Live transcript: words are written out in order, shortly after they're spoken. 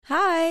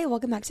Hi,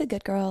 welcome back to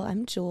Good Girl.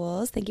 I'm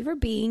Jules. Thank you for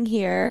being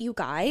here. You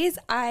guys,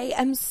 I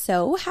am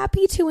so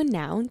happy to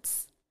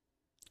announce,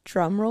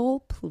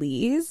 drumroll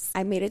please,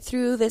 I made it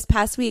through this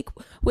past week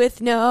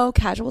with no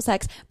casual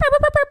sex,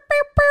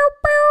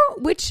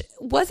 which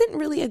wasn't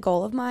really a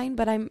goal of mine,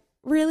 but I'm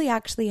really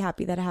actually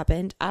happy that it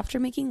happened after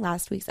making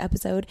last week's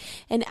episode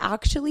and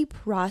actually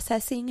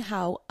processing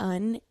how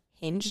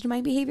unhinged my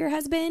behavior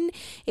has been.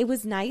 It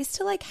was nice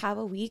to like have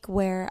a week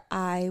where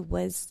I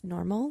was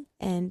normal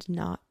and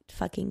not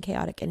fucking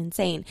chaotic and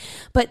insane.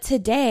 But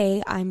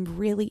today I'm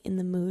really in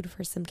the mood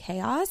for some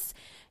chaos,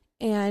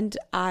 and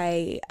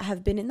I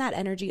have been in that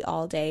energy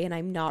all day, and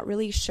I'm not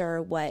really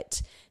sure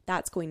what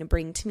that's going to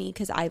bring to me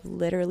because I've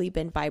literally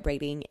been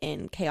vibrating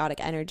in chaotic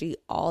energy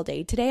all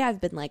day today.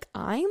 I've been like,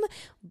 I'm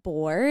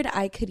bored.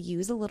 I could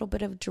use a little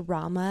bit of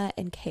drama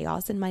and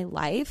chaos in my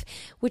life,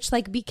 which,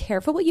 like, be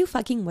careful what you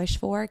fucking wish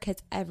for, because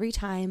every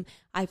time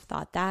I've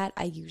thought that,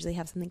 I usually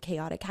have something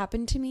chaotic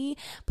happen to me.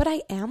 But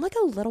I am like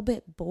a little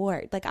bit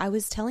bored. Like, I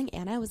was telling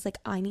Anna, I was like,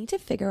 I need to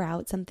figure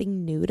out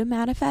something new to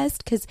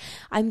manifest because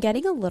I'm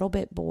getting a little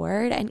bit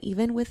bored. And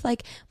even with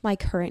like my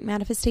current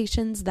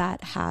manifestations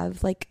that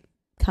have like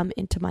come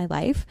into my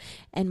life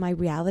and my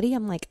reality,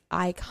 I'm like,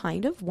 I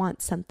kind of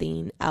want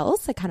something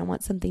else. I kind of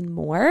want something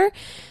more.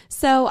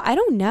 So I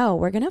don't know.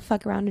 We're going to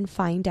fuck around and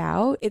find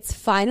out. It's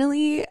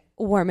finally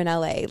warm in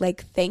LA.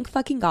 Like, thank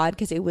fucking God,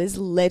 because it was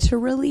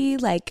literally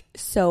like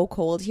so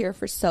cold here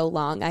for so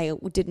long. I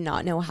did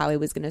not know how I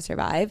was going to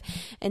survive.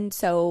 And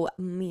so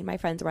me and my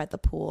friends were at the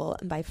pool,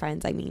 and by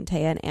friends I mean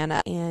Taya and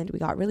Anna, and we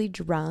got really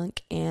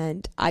drunk,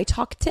 and I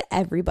talked to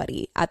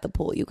everybody at the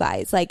pool, you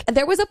guys. Like,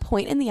 there was a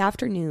point in the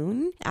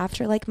afternoon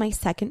after like my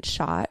second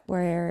shot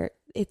where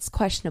it's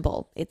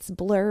questionable. It's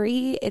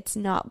blurry. It's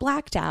not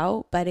blacked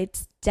out, but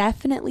it's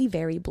definitely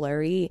very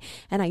blurry.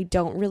 And I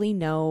don't really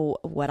know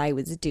what I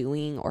was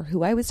doing or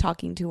who I was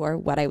talking to or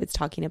what I was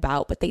talking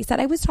about. But they said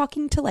I was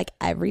talking to like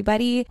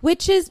everybody,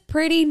 which is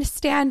pretty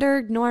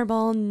standard,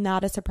 normal,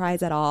 not a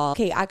surprise at all.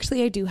 Okay,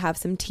 actually, I do have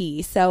some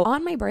tea. So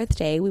on my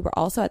birthday, we were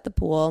also at the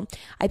pool.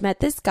 I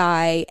met this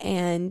guy,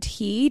 and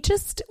he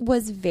just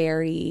was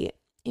very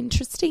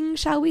interesting,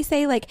 shall we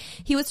say. Like,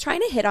 he was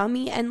trying to hit on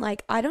me, and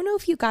like, I don't know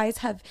if you guys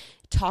have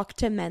talked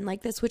to men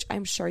like this, which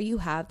I'm sure you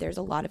have. There's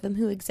a lot of them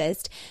who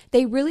exist.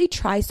 They really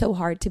try so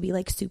hard to be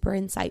like super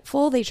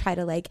insightful. They try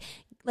to like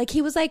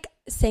he was like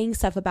saying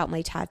stuff about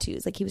my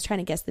tattoos. Like, he was trying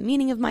to guess the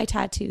meaning of my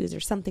tattoos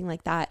or something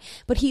like that.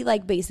 But he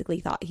like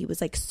basically thought he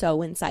was like so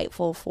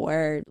insightful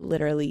for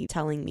literally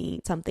telling me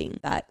something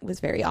that was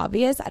very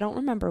obvious. I don't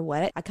remember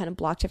what. I kind of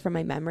blocked it from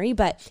my memory,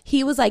 but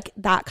he was like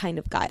that kind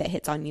of guy that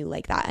hits on you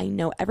like that. I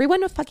know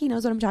everyone fucking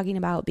knows what I'm talking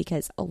about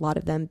because a lot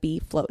of them be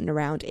floating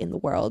around in the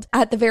world.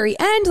 At the very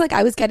end, like,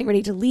 I was getting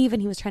ready to leave,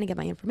 and he was trying to get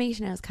my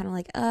information. I was kind of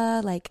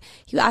like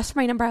he asked for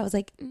my number. I was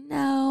like,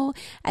 no.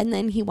 And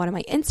then he wanted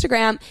my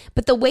Instagram,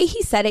 but the way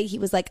he said it, he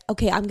was like,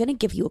 okay, I'm going to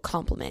give you a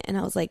compliment. And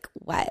I was like,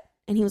 what?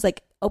 And he was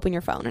like, open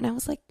your phone. And I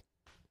was like,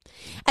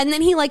 and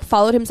then he like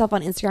followed himself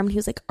on Instagram, and he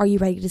was like, are you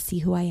ready to see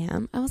who I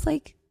am? I was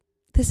like,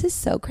 this is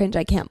so cringe.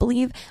 I can't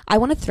believe I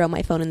want to throw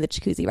my phone in the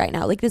jacuzzi right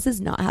now. Like, this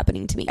is not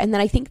happening to me. And then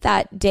I think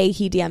that day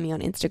he DM'd me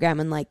on Instagram,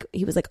 and like,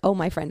 he was like, oh,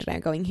 my friend and I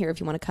are going here if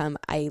you want to come.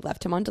 I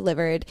left him on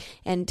delivered,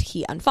 and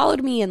he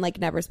unfollowed me and like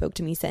never spoke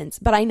to me since.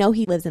 But I know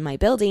he lives in my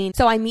building.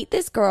 So I meet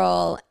this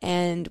girl,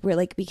 and we're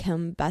like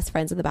become best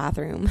friends in the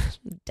bathroom.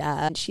 Duh.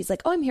 And she's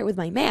like, oh, I'm here with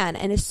my man.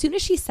 And as soon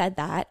as she said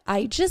that,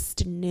 I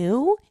just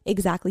knew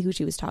exactly who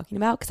she was talking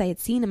about because I had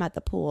seen him at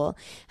the pool.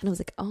 And I was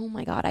like, oh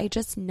my God, I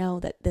just know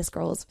that this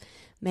girl's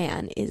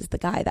man is the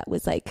guy that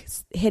was like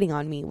hitting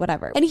on me,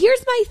 whatever. And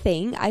here's my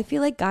thing. I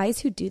feel like guys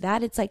who do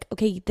that, it's like,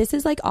 okay, this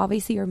is like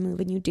obviously your move,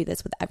 and you do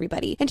this with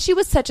everybody. And she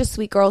was such a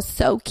sweet girl,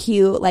 so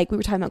cute. Like, we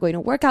were talking about going to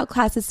workout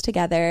classes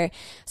together.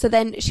 So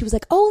then she was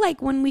like, oh,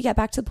 like when we get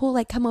back to the pool,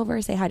 like come over,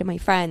 say hi to my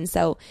friends.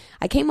 So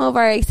I came over,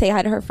 I say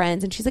hi to her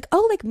friends, and she's like,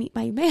 oh, like meet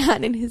my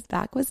man. And his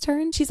back was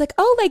turned. She's like,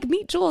 oh, like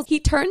meet Jules. He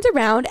turns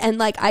around, and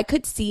like I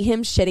could see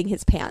him shitting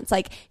his pants.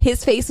 Like,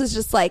 his face was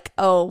just like,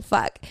 oh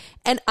fuck.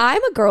 And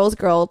I'm a girl's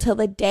girl till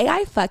the day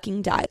I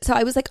fucking die. So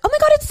I was like, oh my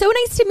God, it's so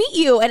nice to meet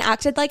you, and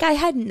acted like I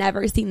had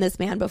never seen this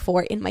man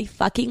before in my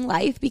fucking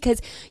life,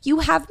 because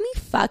you have me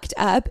fucked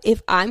up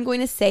if I'm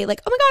going to say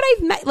like, oh my God,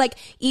 I've met, like,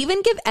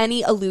 even give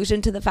any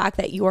allusion to the fact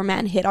that your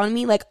man hit on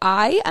me. Like,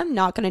 I am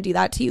not going to do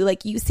that to you.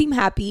 Like, you seem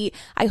happy.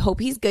 I hope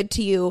he's good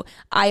to you.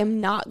 I am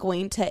not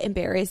going to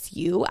embarrass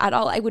you at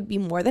all. I would be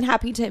more than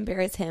happy to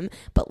embarrass him,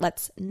 but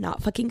let's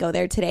not fucking go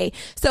there today.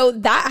 So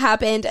that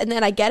happened. And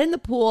then I get in the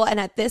pool, and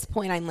at this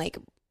point I'm like,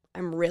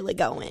 I'm really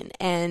going.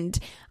 And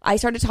I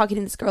started talking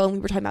to this girl, and we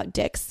were talking about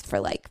dicks for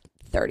like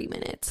 30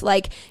 minutes.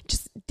 Like,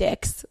 just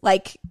dicks,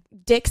 like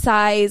dick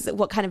size,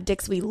 what kind of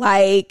dicks we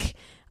like,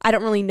 I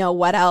don't really know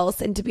what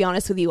else. And to be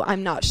honest with you,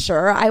 I'm not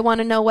sure I want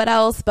to know what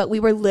else, but we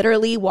were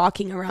literally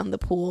walking around the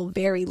pool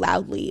very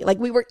loudly. Like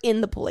we were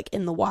in the pool, like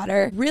in the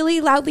water,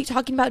 really loudly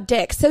talking about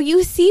dick. So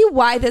you see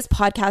why this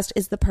podcast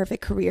is the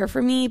perfect career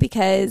for me,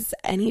 because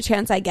any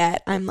chance I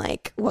get, I'm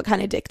like, what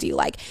kind of dick do you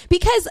like?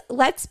 Because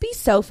let's be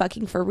so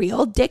fucking for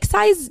real. Dick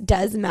size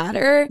does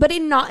matter, but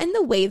not in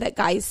the way that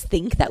guys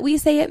think that we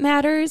say it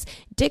matters.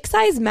 Dick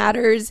size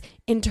matters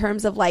in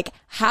terms of like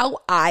how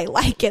I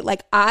like it.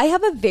 Like I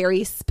have a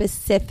very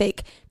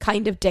specific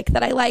kind of dick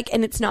that I like,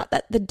 and it's not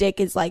that the dick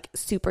is like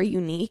super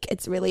unique.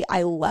 It's really,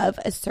 I love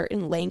a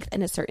certain length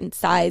and a certain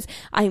size.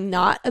 I'm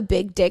not a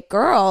big dick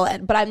girl,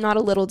 but I'm not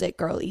a little dick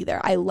girl either.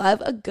 I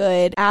love a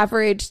good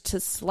average to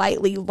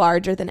slightly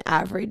larger than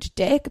average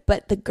dick,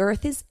 but the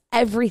girth is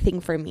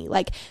everything for me.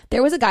 Like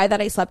there was a guy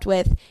that I slept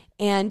with,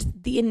 and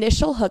the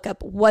initial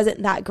hookup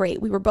wasn't that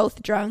great. We were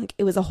both drunk.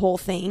 It was a whole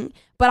thing.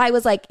 But I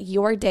was like,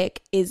 your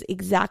dick is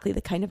exactly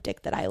the kind of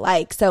dick that I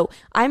like. So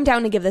I'm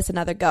down to give this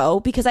another go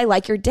because I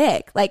like your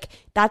dick. Like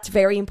that's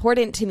very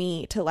important to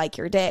me, to like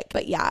your dick.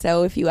 But yeah,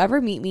 so if you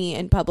ever meet me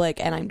in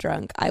public and I'm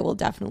drunk, I will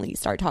definitely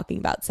start talking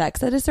about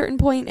sex at a certain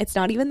point. It's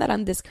not even that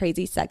I'm this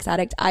crazy sex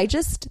addict. I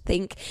just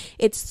think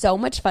it's so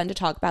much fun to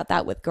talk about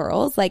that with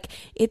girls. Like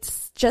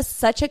it's just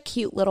such a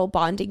cute little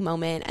bonding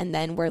moment. And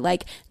then we're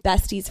like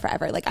besties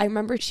forever. Like I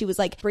remember she was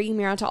like bringing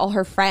me around to all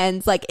her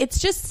friends. Like it's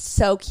just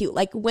so cute.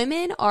 Like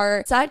women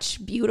are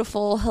such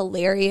beautiful,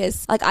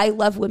 hilarious. Like I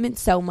love women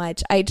so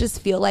much. I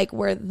just feel like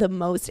we're the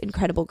most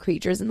incredible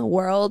creatures in the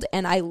world.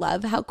 And I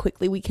love how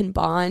quickly we can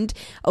bond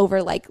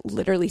over like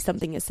literally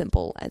something as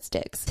simple as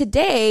dicks.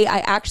 Today, I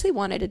actually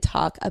wanted to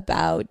talk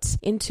about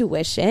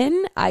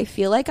intuition. I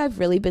feel like I've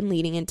really been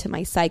leaning into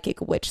my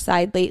psychic witch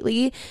side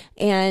lately.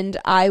 And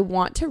I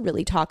want to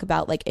really talk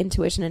about like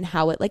intuition and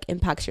how it like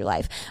impacts your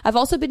life. I've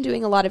also been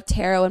doing a lot of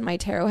tarot, and my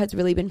tarot has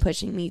really been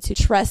pushing me to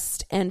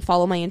trust and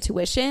follow my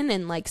intuition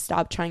and like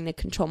stop trying to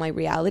control my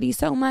reality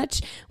so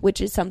much,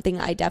 which is something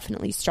I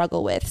definitely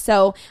struggle with.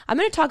 So I'm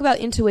going to talk about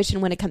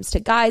intuition when it comes to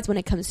guys, when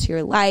it comes to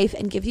your life,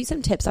 and give you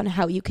some tips on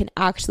how you can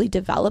actually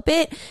develop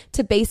it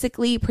to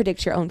basically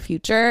predict your own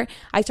future.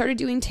 I started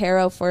doing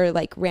tarot for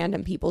like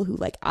random people who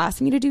like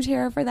asked me to do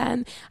tarot for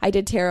them. I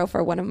did tarot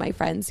for one of my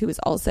friends who was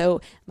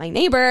also my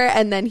neighbor,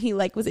 and then he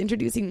like was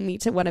introducing me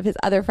to one of his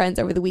other friends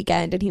over the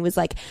weekend, and he was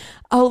like,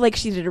 oh, like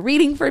she did a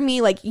reading for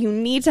me, like you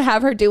need to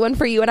have her do one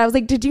for you. And I was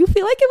like, did you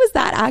feel like it was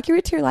that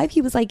accurate to your life?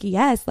 He was like,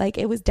 yes, like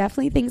it was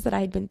definitely things that I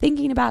had been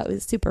thinking about. It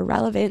was super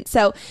relevant.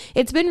 So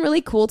it's been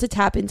really cool to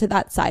tap into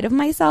that side of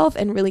myself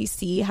and really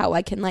see how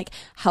I can like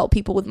help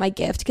people with my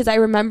gift. Because I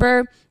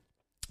remember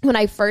when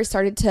I first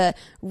started to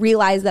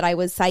realize that I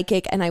was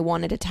psychic and I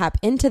wanted to tap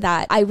into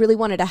that, I really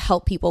wanted to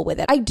help people with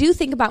it. I do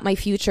think about my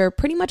future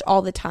pretty much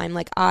all the time.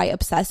 Like I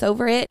obsess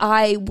over it.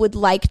 I would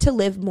like to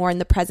live more in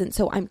the present.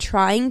 So I'm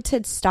trying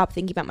to stop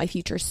thinking about my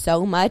future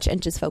so much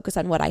and just focus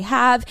on what I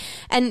have.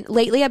 And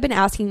lately I've been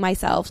asking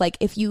myself, like,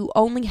 if you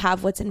only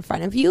have what's in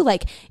front of you,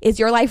 like, is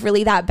your life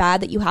really that bad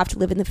that you have to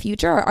live in the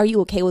future, or are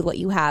you okay with what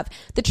you have?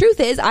 The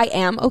truth is I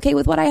am okay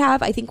with what I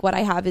have. I think what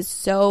I have is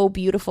so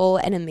beautiful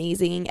and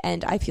amazing.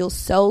 And I feel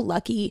so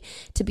lucky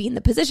to be in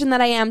the position that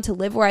I am, to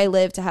live where I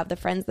live, to have the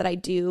friends that I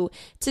do,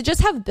 to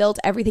just have built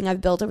everything I've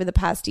built over the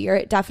past year.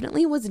 It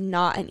definitely was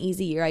not an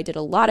easy year. I did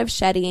a lot of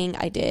shedding.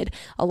 I did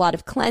a lot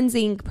of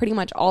cleansing pretty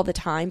much all the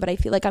time, but I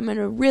feel like I'm in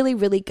a really,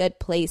 really good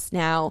place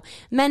now,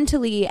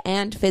 mentally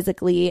and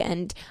physically.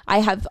 And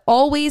I have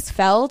always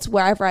felt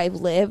wherever I've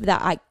lived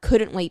that I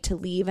couldn't wait to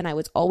leave, and I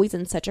was always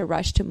in such a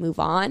rush to move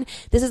on.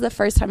 This is the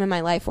first time in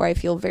my life where I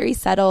feel very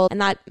settled,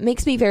 and that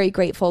makes me very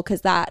grateful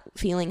because that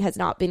feeling has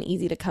not been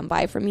easy to come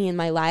by for me in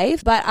my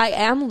life. But I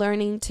am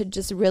learning to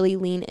just really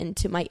lean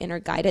into my inner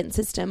guidance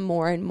system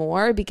more and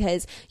more,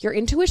 because your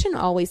intuition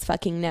always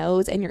fucking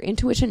knows, and your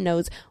intuition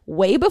knows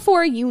way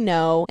before you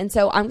know. And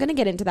so I'm going to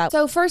get into that.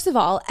 So first of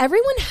all,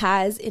 everyone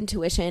has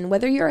intuition,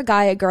 whether you're a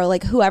guy, a girl,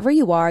 like whoever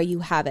you are, you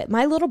have it.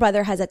 My little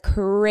brother has a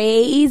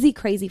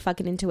crazy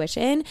fucking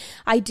intuition.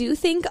 I do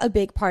think a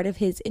big part of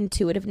his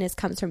intuitiveness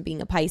comes from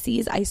being a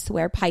Pisces. I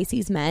swear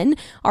Pisces men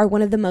are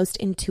one of the most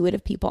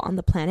intuitive people on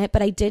the planet,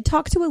 but I did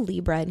talk to a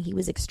Libra and he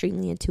was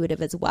extremely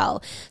intuitive as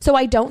well. So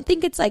I don't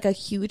think it's like a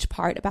huge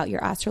part about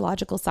your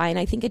astrological sign.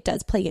 I think it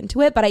does play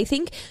into it, but I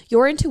think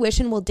your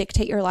intuition will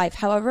dictate your life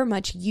however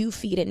much you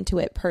feed into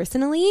it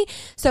personally.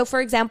 So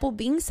for example,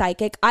 being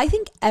psychic, I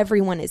think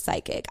everyone is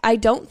psychic. I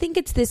don't think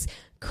it's this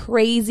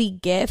crazy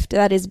gift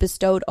that is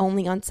bestowed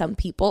only on some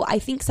people. I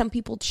think some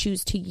people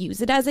choose to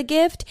use it as a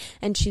gift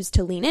and choose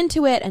to lean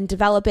into it and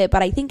develop it,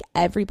 but I think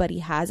everybody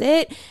has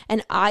it.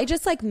 And I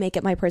just like make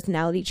it my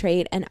personality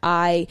trait, and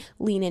I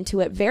lean into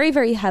it very,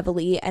 very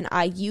heavily, and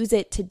I use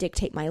it to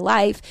dictate my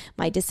life,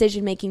 my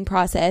decision-making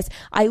process.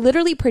 I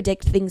literally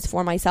predict things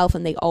for myself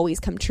and they always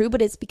come true,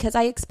 but it's because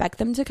I expect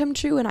them to come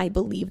true and I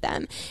believe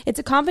them. It's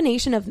a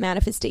combination of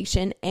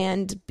manifestation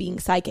and being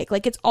psychic.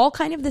 Like it's all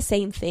kind of the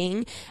same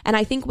thing. And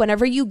I think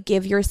whenever you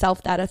give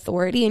yourself that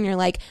authority and you're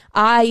like,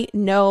 I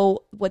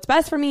know what's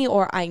best for me,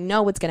 or I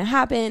know what's going to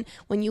happen.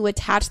 When you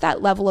attach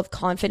that level of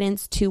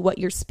confidence to what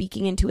you're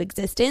speaking into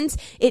existence,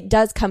 it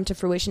does come to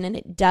fruition and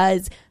it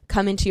does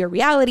come into your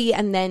reality.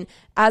 And then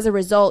as a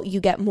result, you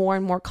get more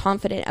and more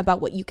confident about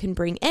what you can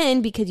bring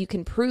in because you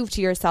can prove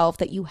to yourself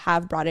that you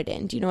have brought it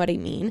in. Do you know what I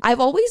mean? I've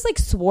always like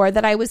swore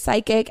that I was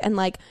psychic. And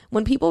like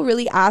when people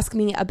really ask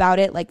me about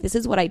it, like this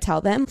is what I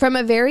tell them from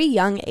a very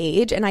young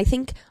age. And I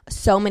think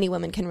so many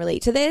women can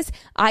relate to this.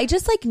 I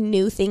just like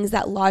knew things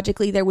that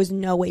logically there was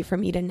no way for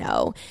me to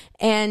know.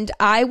 And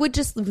I would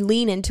just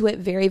lean into it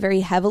very, very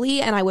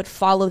heavily. And I would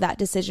follow that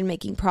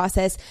decision-making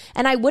process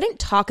and I wouldn't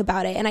talk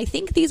about it. And I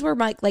think these were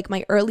my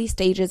early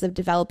stages of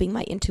developing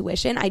my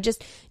intuition. I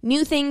just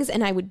knew things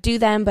and I would do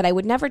them, but I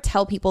would never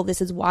tell people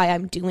this is why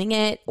I'm doing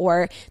it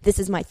or this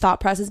is my thought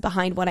process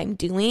behind what I'm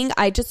doing.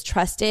 I just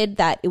trusted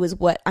that it was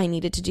what I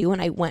needed to do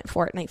and I went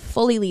for it and I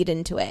fully leaned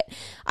into it.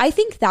 I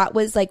think that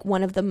was like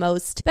one of the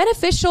most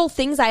beneficial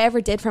things I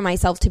ever did for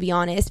myself, to be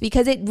honest,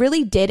 because it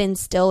really did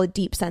instill a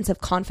deep sense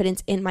of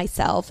confidence in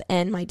myself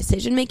and my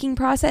decision-making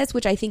process,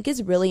 which I think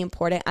is really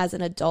important as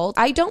an adult.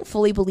 I don't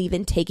fully believe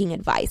in taking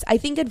advice. I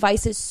think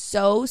advice is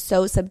so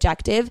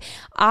subjective.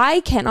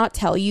 I cannot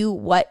tell you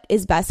what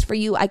is best for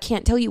you. I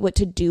can't tell you what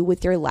to do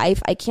with your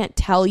life. I can't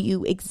tell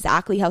you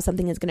exactly how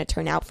something is going to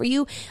turn out for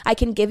you. I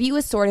can give you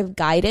a sort of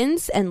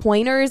guidance and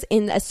pointers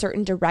in a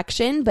certain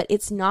direction, but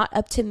it's not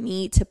up to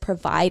me to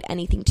provide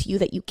anything to you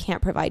that you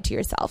can't provide to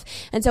yourself.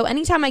 And so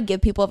anytime I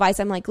give people advice,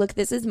 I'm like, look,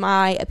 this is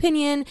my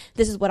opinion.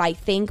 This is what I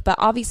think, but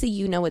obviously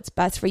you know what's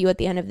best for you at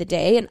the end of the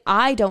day. And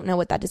I don't know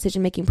what that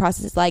decision-making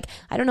process is like.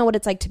 I don't know what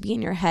it's like to be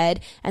in your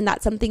head. And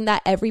that's something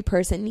that every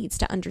person needs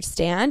to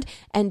understand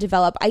and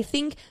develop. I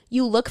think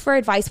you look for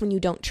advice when you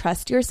don't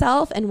trust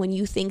yourself and when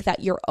you think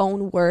that your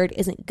own word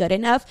isn't good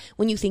enough,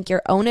 when you think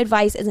your own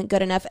advice isn't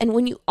good enough, and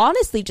when you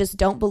honestly just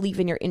don't believe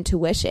in your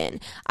intuition.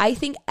 I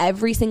think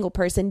every single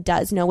person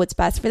does know what's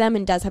best for them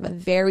and does have a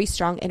very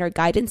strong inner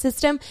guidance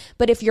system,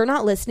 but if you're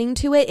not listening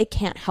to it, it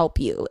can't help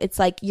you. It's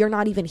like you're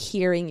not even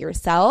hearing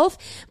yourself.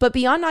 But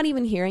beyond not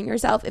even hearing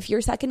yourself, if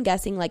you're second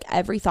guessing like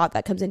every thought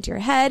that comes into your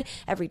head,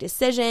 every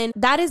decision,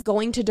 that is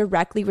going to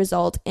directly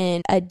result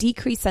in a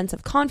decreased sense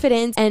of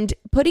confidence and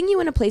putting you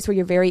in a place where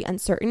you're very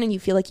uncertain and you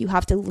feel like you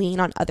have to lean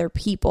on other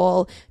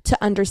people to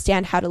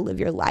understand how to live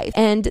your life.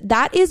 And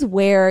that is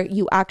where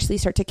you actually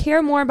start to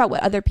care more about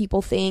what other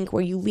people think,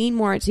 where you lean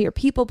more into your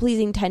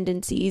people-pleasing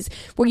tendencies,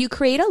 where you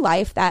create a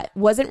life that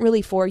wasn't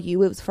really for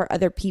you, it was for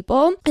other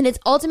people. And it's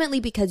ultimately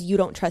because you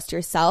don't trust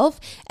yourself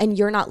and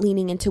you're not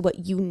leaning into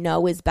what you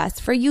know is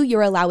best for you.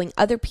 You're allowing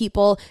other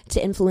people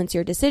to influence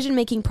your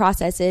decision-making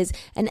processes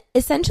and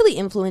essentially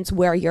influence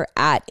where you're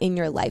at in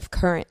your life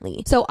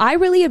currently. So I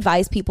really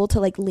advise people to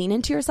like lean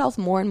into yourself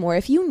more and more.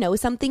 If you know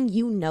something,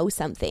 you know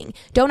something.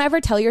 Don't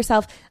ever tell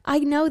yourself, I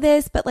know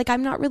this, but like,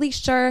 I'm not really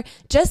sure.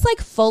 Just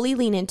like fully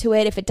lean into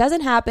it. If it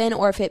doesn't happen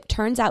or if it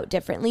turns out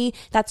differently,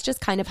 that's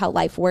just kind of how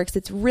life works.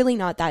 It's really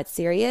not that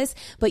serious,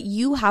 but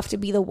you have to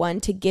be the one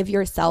to give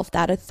yourself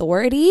that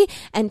authority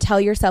and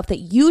tell yourself that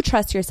you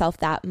trust yourself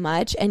that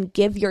much and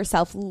give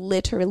yourself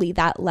literally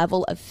that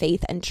level of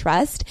faith and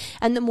trust.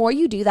 And the more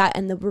you do that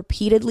and the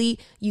repeatedly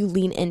you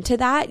lean into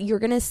that, you're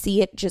going to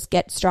see it just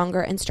get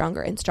stronger and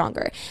stronger and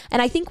stronger.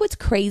 And I think what's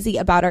crazy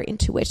about our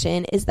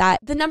intuition is that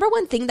the number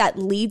one thing that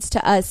leads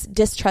to us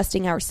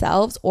distrusting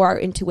ourselves or our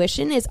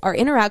intuition is our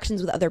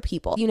interactions with other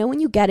people. You know, when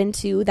you get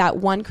into that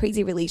one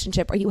crazy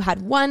relationship or you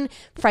had one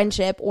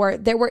friendship or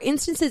there were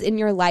instances in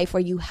your life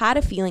where you had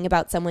a feeling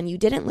about someone, you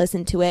didn't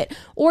listen to it,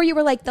 or you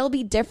were like, they'll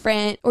be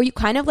different, or you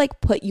kind of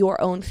like put your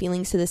own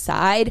feelings to the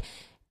side.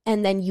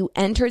 And then you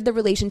entered the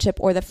relationship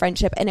or the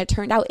friendship and it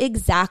turned out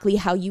exactly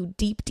how you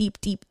deep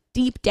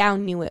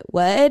down knew it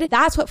would.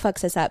 That's what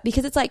fucks us up,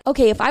 because it's like,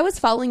 okay, if I was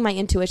following my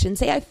intuition,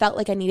 say I felt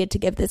like I needed to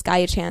give this guy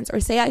a chance, or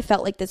say I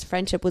felt like this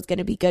friendship was going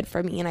to be good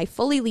for me and I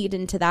fully leaned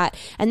into that,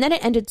 and then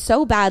it ended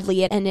so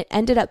badly and it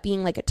ended up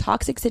being like a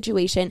toxic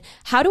situation.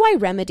 How do I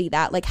remedy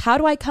that? Like, how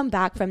do I come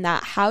back from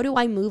that? How do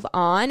I move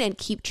on and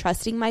keep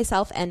trusting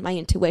myself and my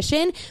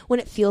intuition when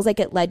it feels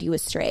like it led you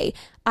astray?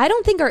 I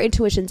don't think our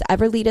intuitions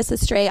ever lead us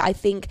astray. I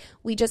think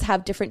we just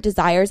have different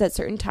desires at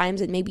certain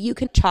times, and maybe you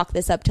can chalk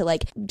this up to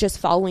like just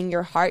following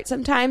your heart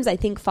sometimes. I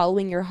think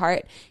following your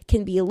heart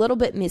can be a little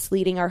bit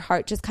misleading. Our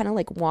heart just kind of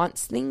like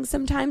wants things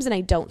sometimes, and I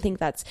don't think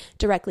that's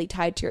directly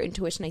tied to your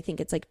intuition. I think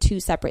it's like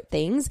two separate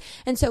things.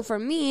 And so for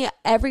me,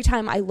 every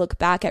time I look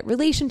back at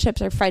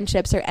relationships or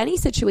friendships or any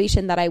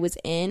situation that I was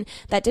in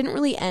that didn't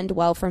really end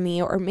well for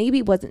me, or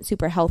maybe wasn't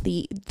super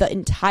healthy the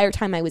entire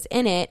time I was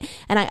in it,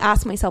 and I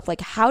ask myself,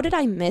 like, how did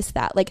I miss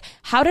that? Like,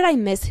 how did I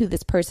miss who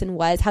this person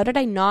was? How did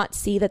I not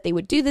see that they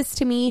would do this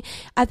to me?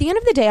 At the end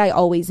of the day, I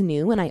always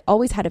knew, and I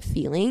always had a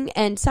feeling.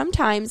 And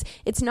sometimes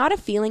it's not a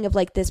feeling of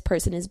like, this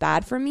person is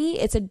bad for me.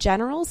 It's a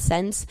general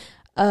sense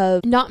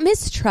of not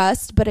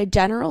mistrust, but a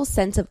general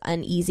sense of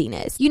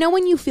uneasiness. You know,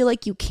 when you feel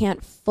like you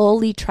can't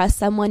fully trust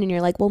someone and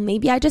you're like, well,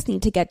 maybe I just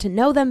need to get to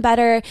know them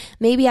better.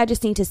 Maybe I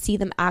just need to see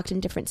them act in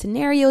different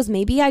scenarios.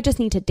 Maybe I just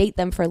need to date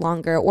them for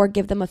longer or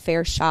give them a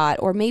fair shot.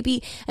 Or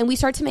maybe, and we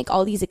start to make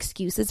all these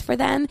excuses for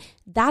them.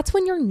 That's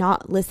when you're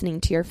not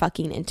listening to your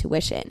fucking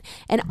intuition.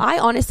 And I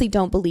honestly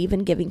don't believe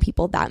in giving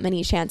people that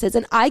many chances.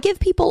 And I give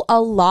people a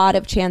lot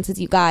of chances,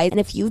 you guys. And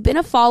if you've been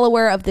a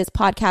follower of this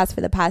podcast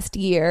for the past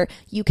year,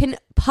 you can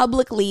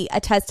publicly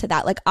attest to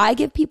that. Like, I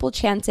give people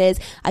chances.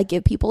 I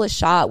give people a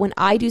shot. When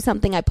I do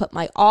something, I put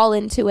my all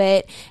into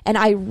it. And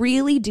I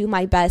really do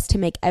my best to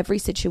make every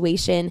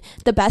situation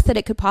the best that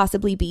it could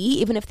possibly be,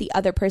 even if the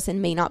other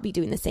person may not be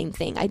doing the same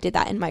thing. I did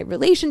that in my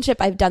relationship.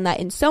 I've done that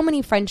in so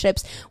many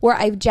friendships where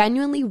I've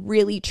genuinely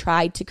really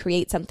tried to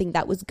create something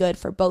that was good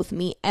for both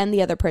me and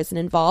the other person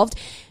involved.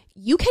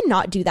 You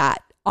cannot do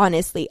that,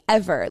 honestly,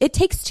 ever. It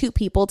takes two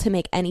people to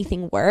make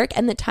anything work.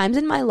 And the times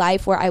in my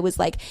life where I was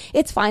like,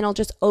 it's fine, I'll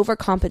just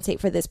overcompensate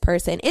for this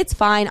person. It's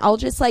fine, I'll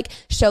just like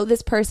show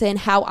this person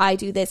how I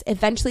do this.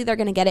 Eventually they're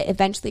going to get it.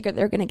 Eventually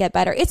they're going to get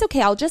better. It's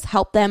okay, I'll just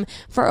help them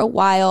for a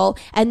while.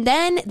 And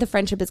then the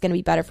friendship is going to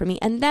be better for me.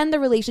 And then the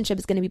relationship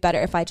is going to be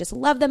better if I just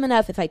love them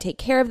enough, if I take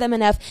care of them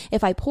enough,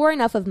 if I pour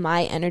enough of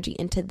my energy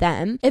into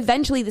them.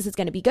 Eventually this is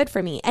going to be good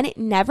for me. And it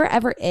never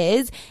ever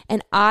is.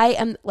 And I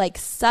am like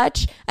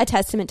such a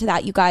testament to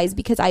that, you guys,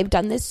 because I've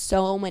done this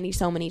so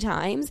many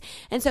times.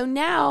 And so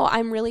now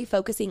I'm really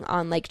focusing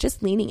on like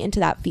just leaning into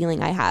that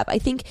feeling I have. I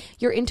think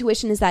your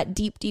intuition is that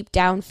deep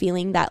down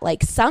feeling that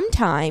like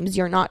sometimes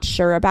you're not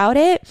sure about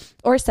it,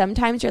 or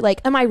sometimes you're like,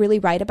 am I really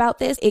right about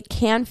this? It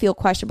can feel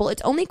questionable.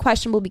 It's only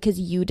questionable because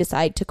you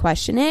decide to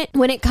question it.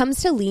 When it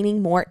comes to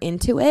leaning more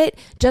into it,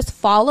 just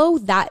follow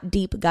that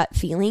deep gut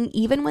feeling,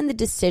 even when the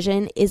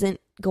decision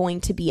isn't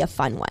going to be a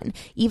fun one.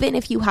 Even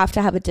if you have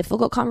to have a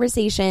difficult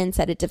conversation,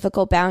 set a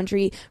difficult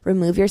boundary,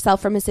 remove yourself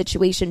from a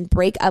situation,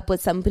 break up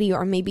with somebody,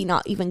 or maybe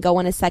not even go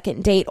on a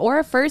second date or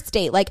a first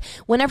date. Like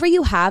whenever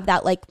you have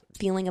that like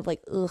feeling of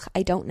like, ugh,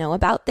 I don't know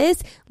about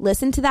this,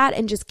 listen to that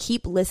and just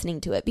keep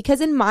listening to it. Because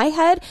in my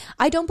head,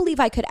 I don't believe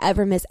I could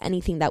ever miss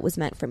anything that was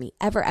meant for me,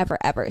 ever.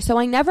 So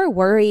I never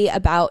worry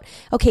about,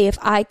 okay, if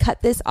I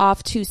cut this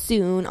off too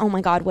soon, oh my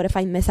God, what if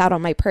I miss out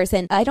on my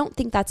person? I don't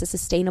think that's a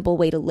sustainable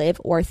way to live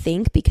or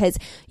think, because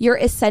you're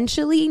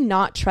essentially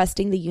not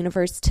trusting the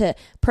universe to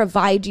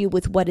provide you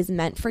with what is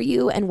meant for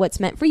you, and what's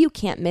meant for you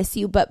can't miss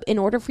you. But in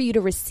order for you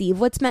to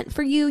receive what's meant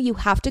for you, you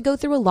have to go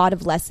through a lot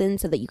of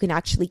lessons so that you can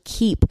actually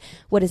keep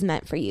what is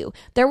meant for you.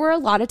 There were a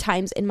lot of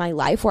times in my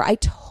life where I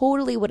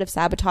totally would have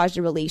sabotaged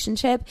a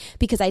relationship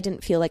because I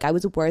didn't feel like I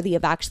was worthy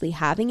of actually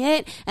having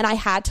it. And I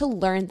had to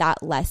learn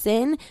that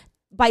lesson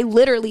by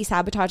literally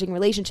sabotaging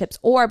relationships,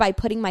 or by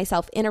putting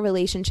myself in a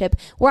relationship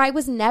where I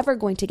was never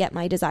going to get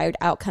my desired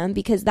outcome,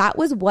 because that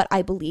was what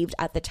I believed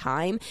at the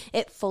time.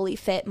 It fully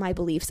fit my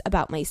beliefs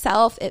about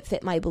myself. It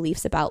fit my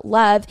beliefs about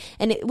love.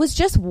 And it was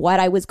just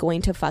what I was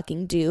going to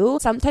fucking do.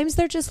 Sometimes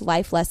they're just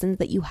life lessons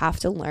that you have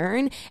to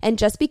learn. And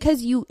just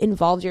because you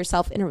involved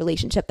yourself in a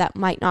relationship that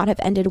might not have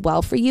ended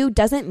well for you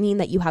doesn't mean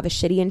that you have a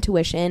shitty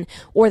intuition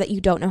or that you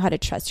don't know how to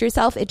trust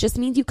yourself. It just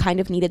means you kind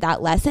of needed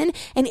that lesson.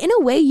 And in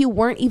a way, you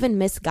weren't even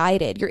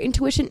misguided. Your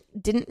intuition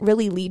didn't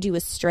really lead you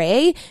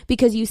astray,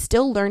 because you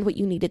still learned what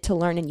you needed to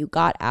learn and you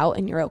got out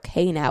and you're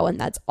okay now. And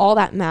that's all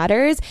that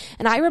matters.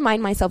 And I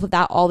remind myself of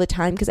that all the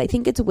time, because I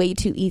think it's way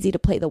too easy to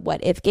play the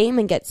what if game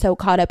and get so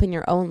caught up in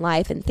your own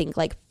life and think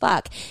like,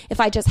 fuck, if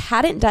I just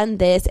hadn't done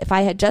this, if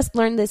I had just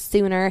learned this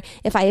sooner,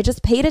 if I had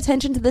just paid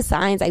attention to the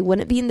signs, I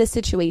wouldn't be in this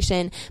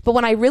situation. But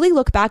when I really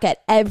look back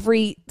at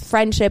every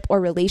friendship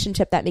or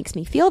relationship that makes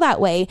me feel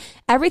that way,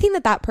 everything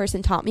that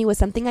person taught me was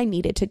something I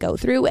needed to go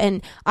through.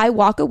 And I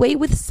walk away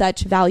with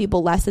such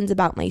valuable lessons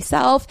about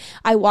myself.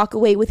 I walk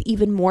away with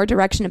even more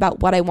direction about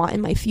what I want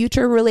in my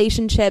future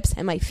relationships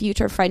and my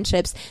future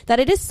friendships, that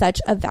it is such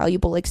a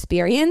valuable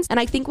experience. And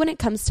I think when it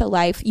comes to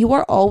life, you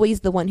are always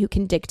the one who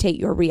can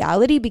dictate your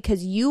reality,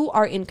 because you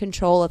are in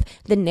control of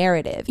the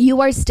narrative.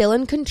 You are still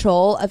in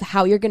control of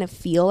how you're going to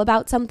feel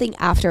about something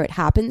after it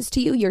happens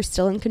to you. You're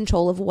still in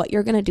control of what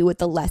you're going to do with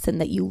the lesson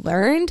that you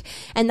learned.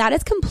 And that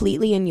is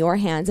completely in your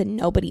hands and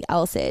nobody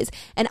else's.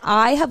 And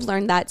I have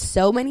learned that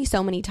so many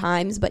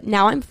times, but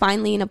now I'm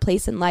finally in a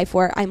place in life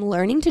where I'm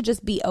learning to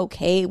just be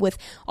okay with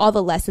all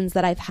the lessons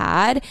that I've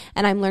had.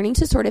 And I'm learning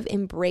to sort of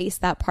embrace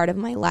that part of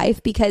my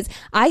life, because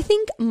I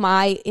think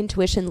my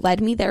intuition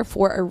led me there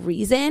for a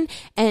reason.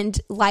 And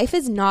life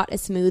is not a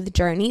smooth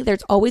journey.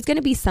 There's always going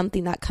to be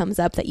something that comes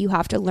up that you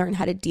have to learn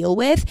how to deal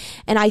with.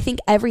 And I think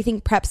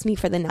everything preps me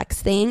for the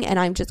next thing. And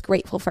I'm just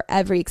grateful for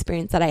every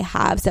experience that I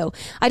have. So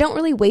I don't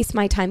really waste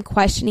my time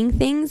questioning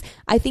things.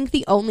 I think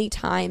the only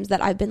times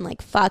that I've been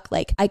like, fuck,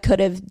 like I could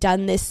have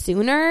done this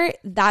sooner sooner,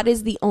 that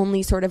is the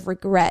only sort of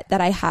regret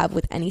that I have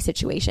with any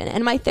situation.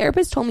 And my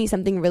therapist told me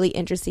something really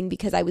interesting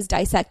because I was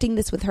dissecting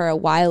this with her a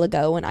while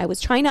ago, and I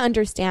was trying to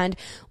understand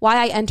why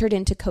I entered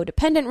into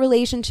codependent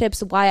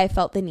relationships, why I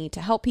felt the need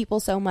to help people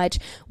so much,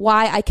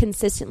 why I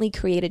consistently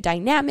created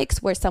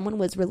dynamics where someone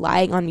was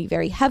relying on me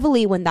very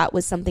heavily when that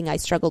was something I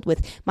struggled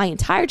with my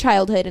entire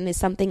childhood and is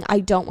something I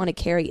don't want to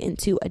carry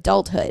into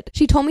adulthood.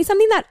 She told me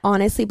something that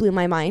honestly blew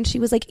my mind. She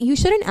was like, you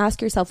shouldn't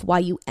ask yourself why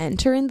you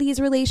enter in these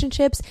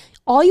relationships.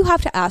 All you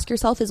have to ask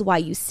yourself is why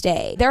you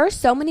stay. There are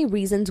so many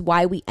reasons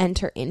why we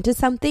enter into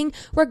something,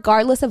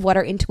 regardless of what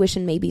our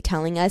intuition may be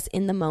telling us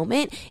in the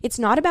moment. It's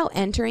not about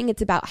entering,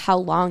 it's about how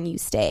long you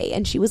stay.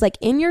 And she was like,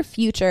 in your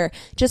future,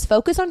 just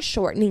focus on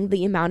shortening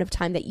the amount of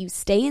time that you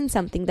stay in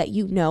something that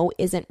you know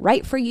isn't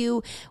right for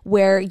you,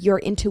 where your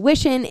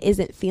intuition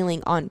isn't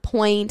feeling on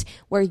point,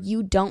 where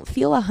you don't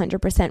feel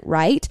 100%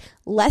 right.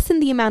 Lessen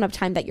the amount of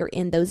time that you're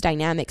in those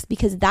dynamics,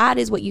 because that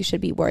is what you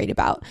should be worried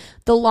about.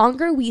 The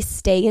longer we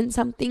stay in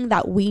something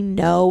that we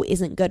know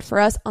isn't good for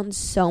us on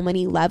so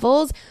many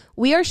levels,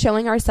 we are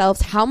showing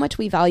ourselves how much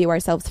we value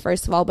ourselves,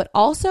 first of all, but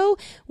also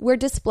we're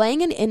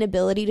displaying an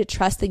inability to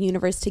trust the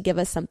universe to give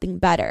us something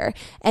better.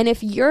 And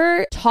if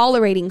you're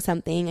tolerating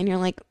something and you're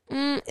like,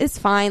 it's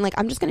fine, like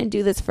I'm just going to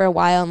do this for a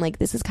while, and like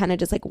this is kind of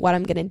just like what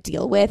I'm going to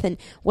deal with and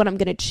what I'm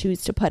going to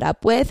choose to put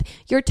up with,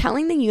 you're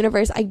telling the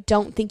universe, I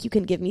don't think you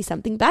can give me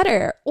something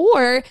better,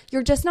 or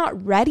you're just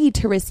not ready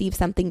to receive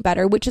something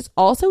better, which is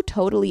also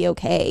totally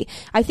okay.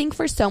 I think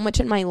for so much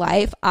in my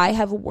life, I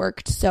have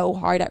worked so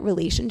hard at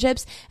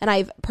relationships, and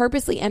I've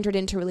purposely entered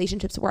into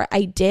relationships where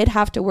I did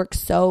have to work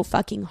so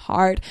fucking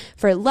hard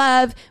for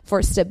love,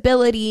 for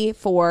stability,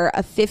 for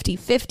a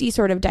 50-50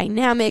 sort of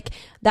dynamic,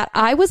 that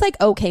I was like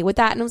okay with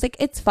that. And I was like,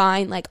 it's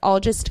fine, like I'll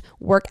just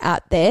work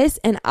at this.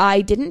 And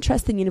I didn't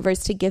trust the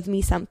universe to give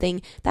me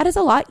something that is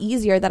a lot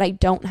easier, that I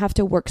don't have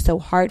to work so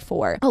hard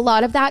for. A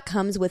lot of that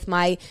comes with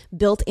my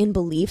built-in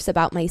beliefs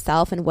about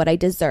myself and what I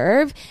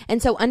deserve.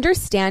 And so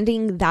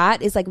understanding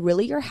that is like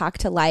really your hack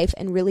to life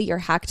and really your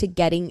hack to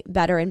getting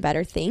better and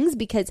better things,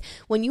 because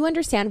when you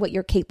understand what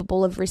you're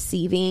capable of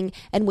receiving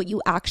and what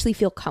you actually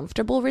feel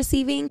comfortable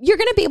receiving, you're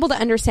going to be able to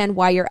understand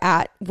why you're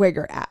at where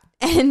you're at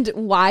and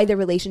why the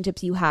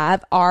relationships you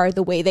have are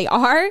the way they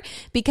are,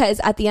 because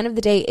at the end of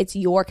the day, it's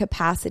your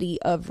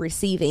capacity of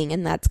receiving,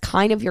 and that's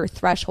kind of your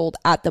threshold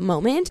at the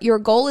moment. Your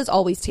goal is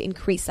always to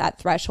increase that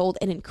threshold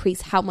and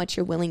increase how much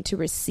you're willing to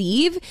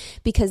receive,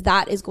 because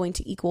that is going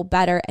to equal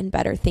better and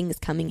better things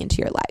coming into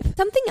your life.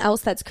 Something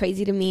else that's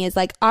crazy to me is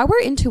like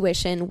our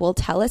intuition will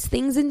tell us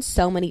things in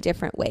so many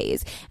different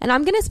ways. And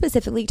I'm going to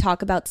specifically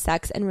talk about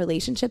sex and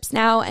relationships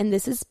now. And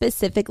this is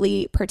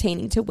specifically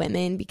pertaining to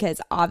women, because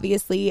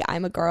obviously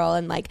I'm a girl.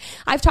 And like,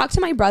 I've talked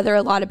to my brother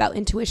a lot about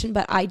intuition,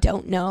 but I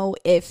don't know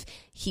if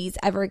he's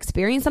ever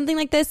experienced something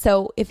like this.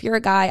 So if you're a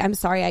guy, I'm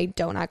sorry, I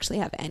don't actually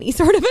have any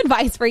sort of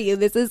advice for you.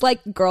 This is like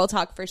girl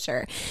talk for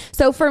sure.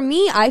 So for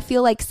me, I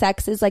feel like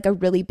sex is like a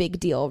really big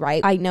deal,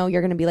 right? I know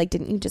you're going to be like,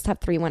 didn't you just have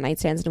 3 one-night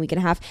stands in a week and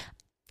a half?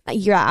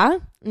 Yeah,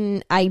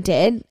 I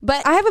did.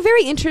 But I have a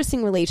very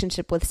interesting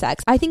relationship with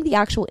sex. I think the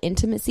actual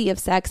intimacy of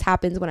sex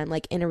happens when I'm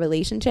like in a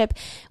relationship,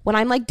 when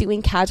I'm like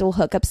doing casual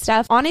hookup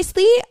stuff.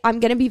 Honestly, I'm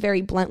going to be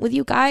very blunt with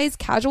you guys.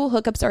 Casual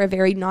hookups are a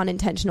very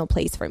non-intentional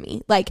place for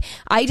me. Like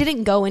I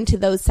didn't go into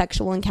those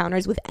sexual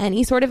encounters with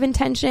any sort of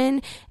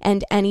intention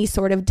and any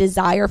sort of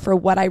desire for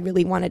what I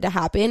really wanted to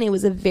happen. It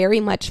was a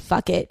very much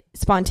fuck it,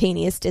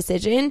 spontaneous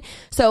decision.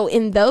 So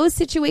in those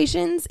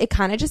situations, it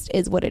kind of just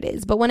is what it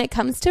is. But when it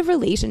comes to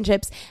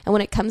relationships and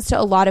when it comes to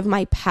a lot of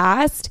my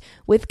past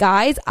with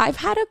guys, I've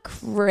had a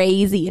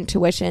crazy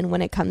intuition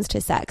when it comes to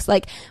sex.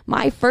 Like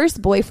my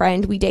first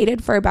boyfriend, we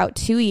dated for about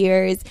 2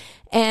 years.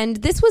 And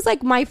this was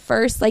like my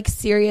first like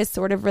serious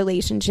sort of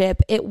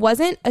relationship. It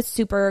wasn't a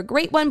super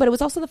great one, but it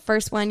was also the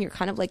first one. You're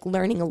kind of like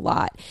learning a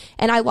lot.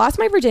 And I lost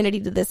my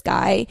virginity to this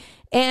guy.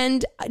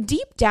 And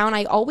deep down,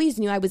 I always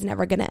knew I was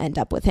never going to end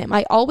up with him.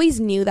 I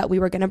always knew that we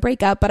were going to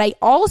break up, but I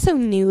also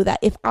knew that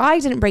if I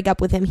didn't break up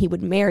with him, he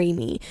would marry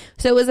me.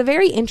 So it was a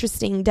very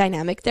interesting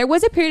dynamic. There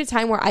was a period of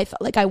time where I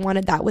felt like I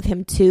wanted that with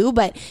him too,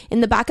 but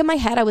in the back of my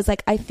head, I was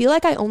like, I feel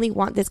like I only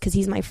want this because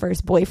he's my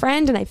first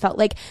boyfriend. And I felt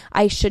like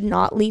I should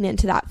not lean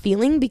into that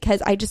feeling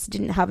because I just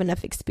didn't have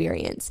enough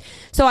experience.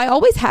 So I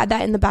always had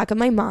that in the back of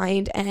my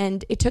mind,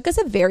 and it took us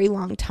a very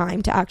long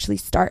time to actually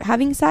start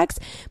having sex.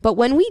 But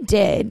when we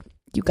did,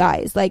 you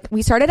guys, like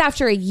we started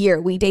after a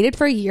year. We dated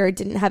for a year,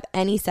 didn't have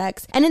any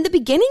sex. And in the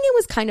beginning, it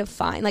was kind of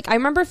fine. Like I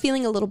remember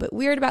feeling a little bit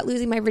weird about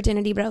losing my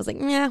virginity, but I was like,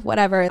 yeah,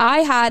 whatever. I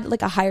had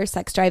like a higher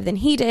sex drive than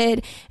he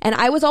did. And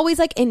I was always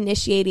like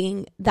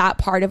initiating that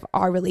part of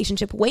our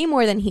relationship way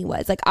more than he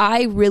was. Like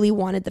I really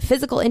wanted the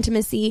physical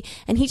intimacy,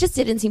 and he just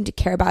didn't seem to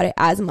care about it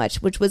as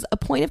much, which was a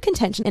point of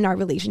contention in our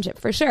relationship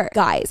for sure.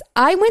 Guys,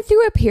 I went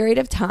through a period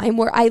of time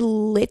where I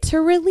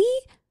literally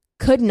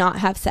could not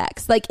have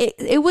sex. Like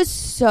it was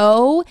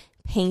so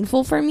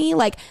painful for me.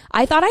 Like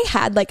I thought I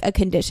had like a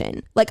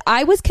condition. Like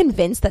I was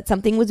convinced that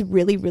something was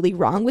really, really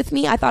wrong with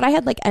me. I thought I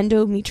had like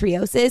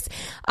endometriosis.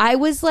 I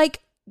was like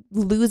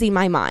losing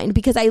my mind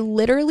because I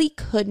literally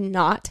could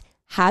not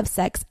have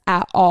sex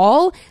at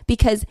all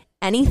because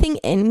anything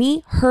in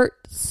me hurt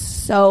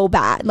so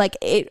bad. Like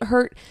it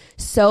hurt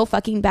so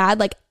fucking bad.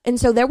 Like, and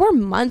so there were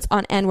months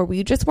on end where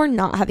we just were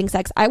not having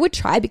sex. I would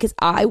try because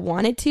I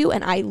wanted to,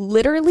 and I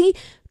literally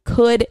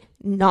could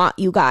not,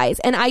 you guys.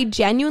 And I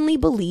genuinely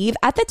believe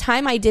at the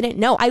time I didn't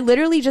know. I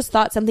literally just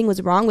thought something was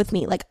wrong with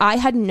me. Like I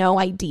had no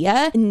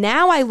idea.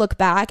 Now I look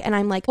back and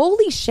I'm like,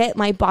 holy shit,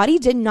 my body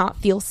did not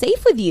feel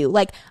safe with you.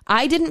 Like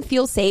I didn't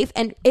feel safe.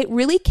 And it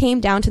really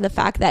came down to the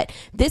fact that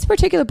this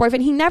particular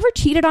boyfriend, he never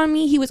cheated on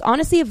me. He was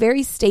honestly a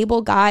very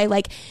stable guy.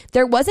 Like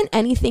there wasn't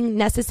anything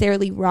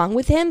necessarily wrong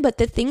with him, but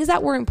the things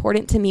that were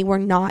important to me were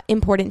not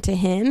important to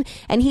him.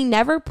 And he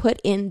never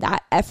put in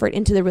that effort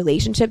into the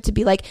relationship to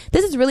be like,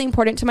 this is really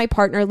important to my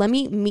partner. Let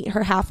me meet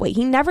her halfway.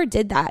 He never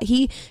did that.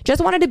 He just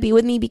wanted to be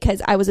with me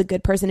because I was a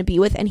good person to be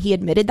with, and he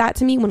admitted that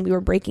to me when we were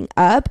breaking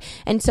up.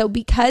 And so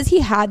because he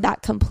had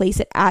that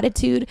complacent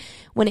attitude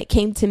when it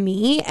came to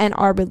me and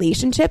our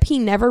relationship, he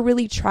never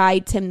really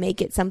tried to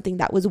make it something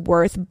that was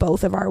worth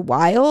both of our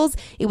whiles.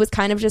 It was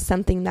kind of just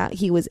something that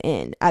he was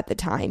in at the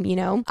time, you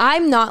know?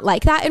 I'm not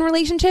like that in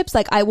relationships.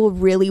 Like I will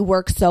really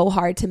work so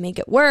hard to make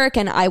it work,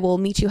 and I will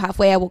meet you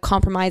halfway. I will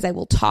compromise. I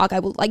will talk.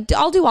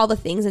 I'll do all the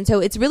things. And so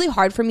it's really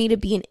hard for me to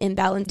be in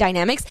imbalanced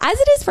dynamics, as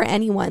it is for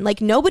anyone. Like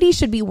nobody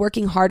should be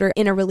working harder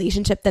in a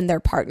relationship than their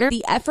partner.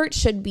 The effort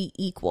should be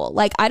equal.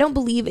 Like I don't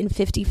believe in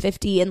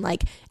 50-50 and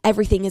like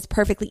everything is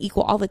perfectly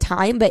equal all the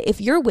time. But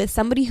if you're with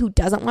somebody who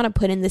doesn't want to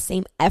put in the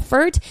same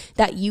effort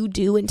that you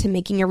do into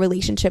making your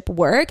relationship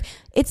work,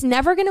 it's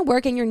never going to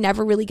work, and you're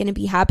never really going to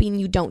be happy,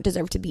 and you don't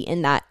deserve to be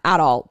in that at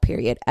all,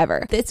 period,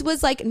 ever. This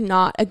was like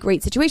not a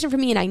great situation for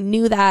me, and I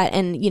knew that.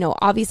 And, you know,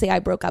 obviously I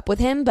broke up with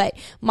him, but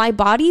my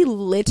body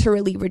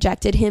literally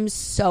rejected him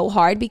so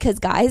hard because,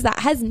 guys, that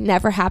has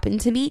never happened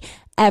to me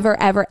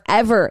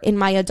ever in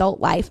my adult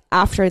life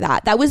after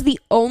that. That was the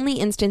only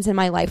instance in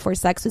my life where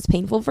sex was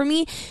painful for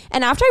me.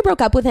 And after I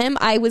broke up with him,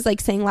 I was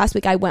like saying last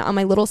week, I went on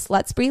my little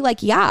slut spree.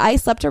 Like, yeah, I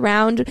slept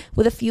around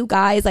with a few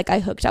guys. Like I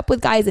hooked up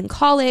with guys in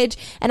college,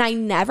 and I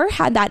never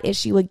had that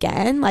issue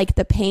again. Like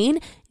the pain,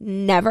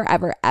 never,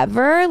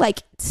 ever.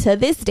 Like to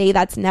this day,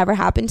 that's never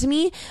happened to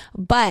me.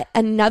 But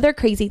another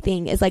crazy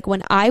thing is like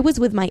when I was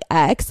with my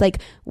ex, like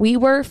we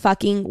were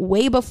fucking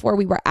way before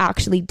we were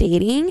actually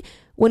dating.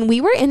 When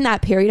we were in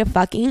that period of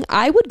fucking,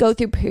 I would go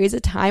through periods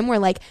of time where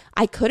like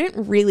I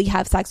couldn't really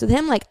have sex with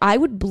him. Like I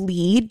would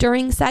bleed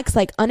during sex,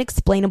 like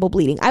unexplainable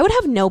bleeding. I would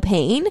have no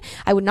pain.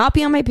 I would not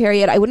be on my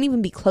period. I wouldn't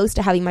even be close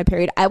to having my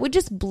period. I would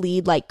just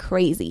bleed like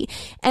crazy.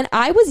 And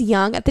I was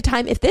young at the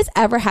time. If this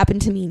ever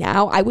happened to me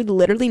now, I would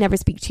literally never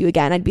speak to you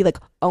again. I'd be like,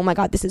 oh my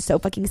God, this is so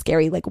fucking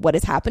scary. Like what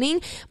is happening?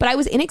 But I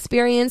was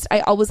inexperienced.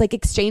 I always like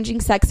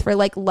exchanging sex for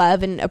like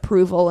love and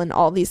approval and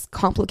all these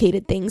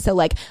complicated things. So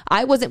like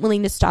I wasn't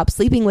willing to stop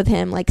sleeping with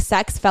him. Like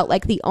sex felt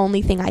like the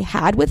only thing I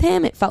had with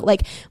him. It felt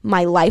like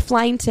my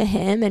lifeline to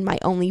him and my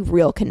only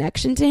real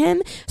connection to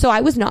him. So I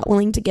was not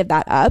willing to give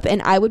that up.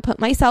 And I would put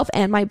myself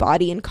and my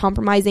body in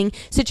compromising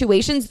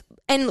situations.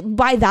 And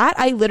by that,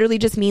 I literally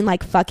just mean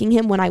like fucking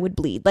him when I would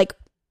bleed. Like,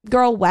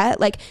 girl, what?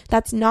 Like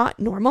that's not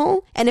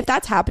normal. And if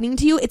that's happening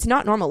to you, it's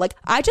not normal. Like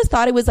I just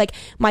thought it was like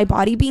my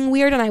body being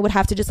weird, and I would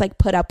have to just like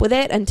put up with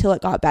it until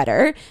it got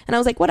better. And I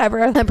was like,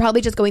 whatever, I'm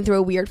probably just going through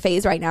a weird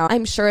phase right now.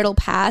 I'm sure it'll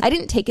pass. I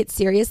didn't take it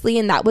seriously,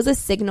 and that was a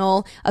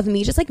signal of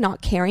me just like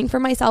not caring for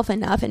myself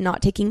enough and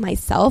not taking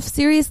myself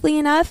seriously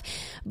enough.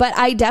 But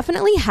I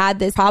definitely had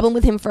this problem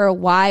with him for a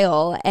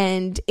while,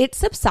 and it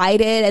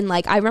subsided. And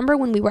like I remember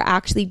when we were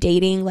actually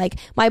dating, like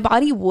my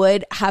body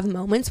would have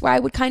moments where I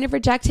would kind of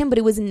reject him, but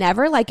it was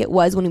never like it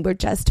was when we were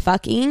just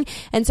fucking.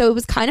 And so it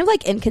was kind of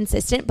like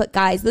inconsistent. But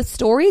guys, the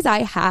stories I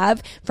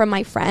have from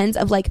my friends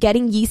of like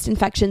getting yeast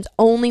infections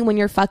only when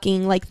you're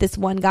fucking like this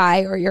one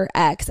guy or your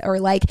ex, or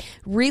like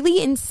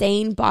really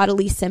insane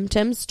bodily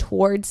symptoms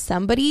towards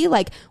somebody.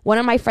 Like one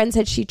of my friends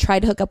said she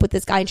tried to hook up with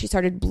this guy and she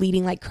started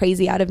bleeding like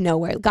crazy out of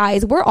nowhere.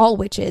 Guys, we're all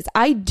witches.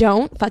 I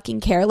don't fucking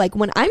care. Like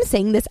when I'm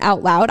saying this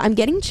out loud, I'm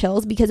getting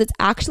chills because it's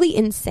actually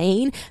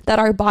insane that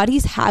our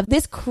bodies have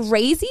this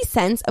crazy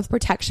sense of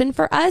protection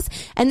for us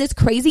and this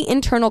crazy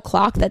internal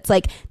clock that's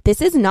like,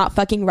 this is not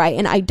fucking right,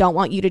 and I don't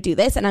want you to do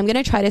this, and I'm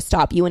gonna try to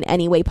stop you in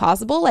any way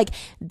possible. Like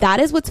that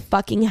is what's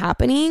fucking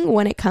happening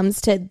when it comes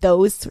to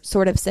those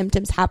sort of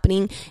symptoms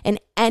happening in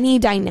any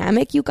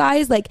dynamic, you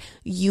guys. Like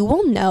you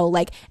will know.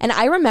 Like, and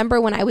I remember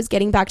when I was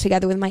getting back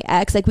together with my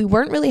ex, like we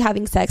weren't really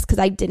having sex because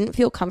I didn't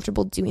feel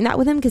comfortable doing that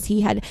with him because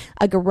he had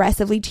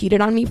aggressively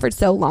cheated on me for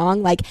so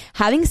long. Like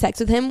having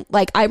sex with him,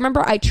 like I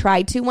remember I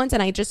tried to once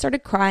and I just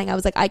started crying. I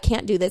was like, I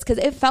can't do this, because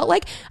it felt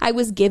like I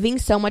was giving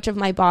so much of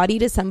my body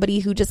to somebody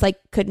who just like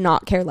could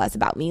not care less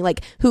about me,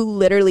 like who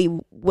literally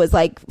was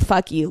like,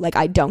 fuck you, like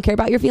I don't care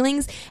about your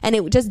feelings. And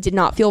it just did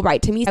not feel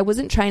right to me. I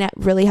wasn't trying to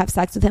really have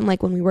sex with him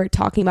like when we were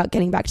talking about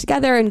getting back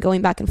together. together and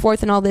going back and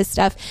forth and all this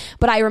stuff.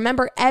 But I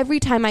remember every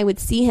time I would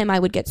see him, I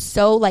would get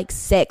so like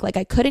sick. Like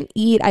I couldn't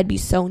eat. I'd be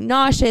so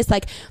nauseous.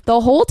 Like the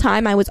whole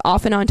time I was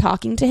off and on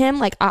talking to him,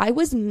 like I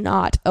was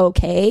not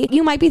okay.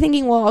 You might be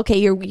thinking, well, okay,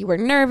 you were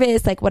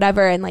nervous, like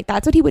whatever. And like,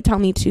 that's what he would tell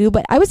me too.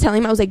 But I was telling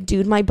him, I was like,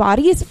 dude, my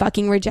body is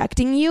fucking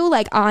rejecting you.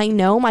 Like I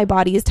know my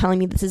body is telling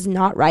me this is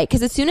not right.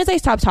 Cause as soon as I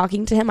stopped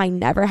talking to him, I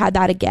never had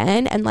that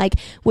again. And like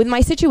with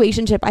my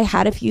situationship, I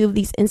had a few of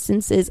these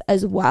instances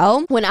as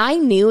well when I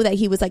knew that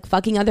he was like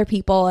fucking other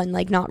people and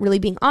like not really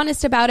being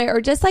honest about it,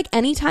 or just like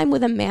any time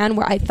with a man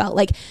where I felt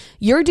like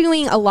you're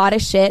doing a lot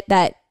of shit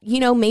that, you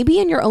know, maybe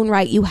in your own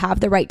right, you have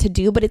the right to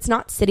do, but it's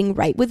not sitting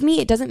right with me.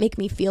 It doesn't make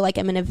me feel like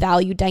I'm in a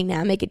value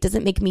dynamic. It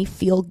doesn't make me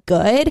feel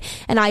good.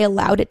 And I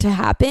allowed it to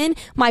happen.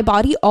 My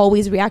body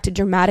always reacted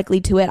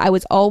dramatically to it. I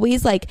was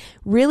always like,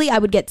 really, I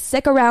would get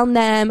sick around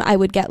them. I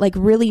would get like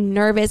really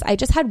nervous. I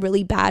just had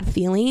really bad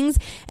feelings.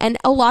 And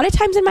a lot of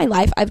times in my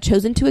life, I've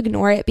chosen to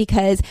ignore it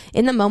because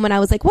in the moment I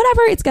was like,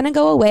 whatever, it's going to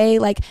go away.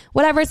 Like,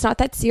 whatever, it's not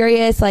that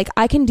serious. Like,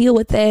 I can deal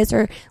with this,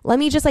 or let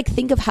me just like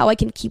think of how I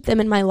can keep them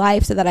in my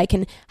life so that I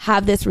can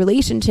have this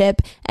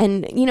relationship,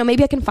 and you know,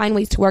 maybe I can find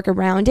ways to work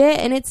around it.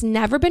 And it's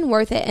never been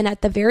worth it. And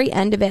at the very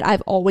end of it,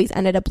 I've always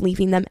ended up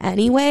leaving them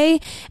anyway.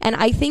 And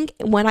I think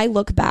when I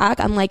look back,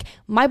 I'm like,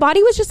 my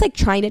body was just like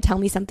trying to tell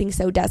me something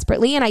so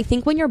desperately. And I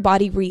think when your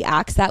body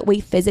reacts that way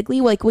physically,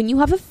 like when you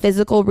have a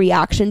physical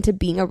reaction to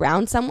being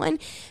around someone,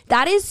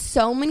 that is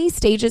so many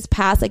stages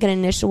past like an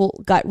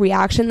initial gut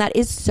reaction that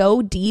is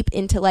so deep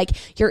into like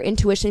your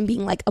intuition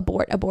being like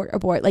abort,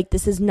 like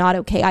this is not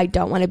okay, I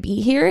don't want to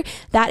be here.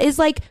 That is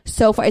like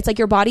so far, it's like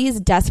your body is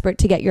desperate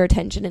to get your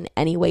attention in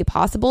any way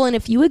possible. And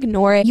if you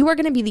ignore it, you are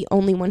going to be the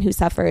only one who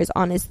suffers,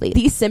 honestly.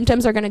 These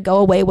symptoms are going to go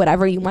away,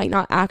 whatever. You might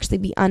not actually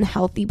be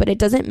unhealthy, but it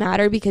doesn't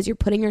matter because you're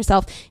putting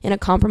yourself in a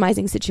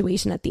compromising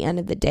situation at the end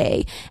of the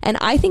day. And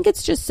I think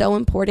it's just so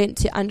important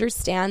to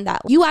understand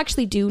that you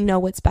actually do know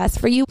what's best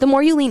for you. The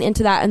more you lean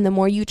into that and the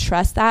more you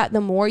trust that,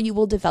 the more you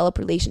will develop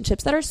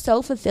relationships that are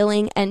so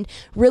fulfilling and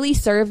really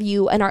serve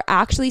you and are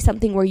actually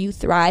something where you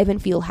thrive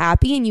and feel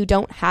happy and you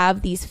don't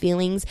have these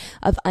feelings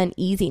of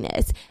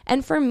uneasiness.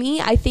 And for me,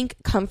 I think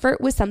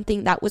comfort was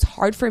something that was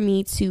hard for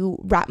me to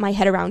wrap my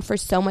head around for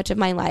so much of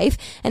my life.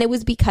 And it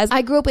was because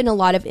I grew up in a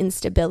lot of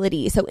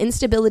instability. So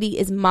instability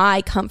is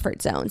my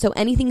comfort zone. So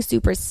anything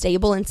super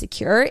stable and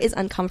secure is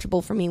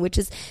uncomfortable for me, which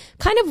is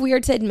kind of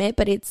weird to admit,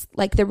 but it's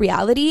like the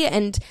reality.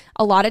 And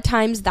a lot of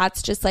times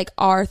that's just like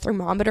our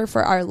thermometer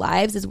for our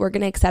lives, is we're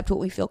going to accept what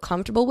we feel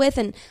comfortable with.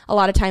 And a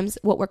lot of times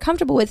what we're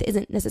comfortable with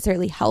isn't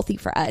necessarily healthy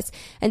for us.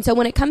 And so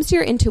when it comes to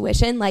your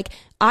intuition, like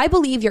I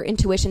believe your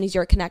intuition is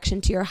your connection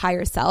to your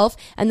higher self.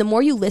 And the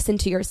more you listen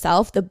to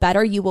yourself, the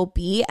better you will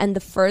be and the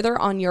further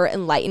on your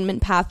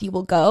enlightenment path you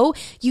will go.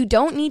 You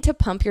don't need to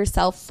pump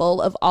yourself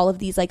full of all of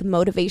these like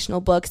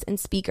motivational books and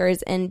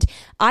speakers. And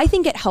I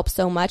think it helps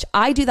so much.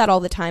 I do that all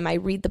the time. I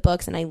read the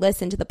books and I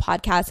listen to the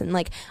podcasts and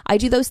like I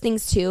do those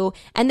things too.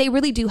 And they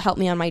really do help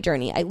me on my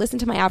journey. I listen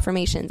to my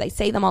affirmations. I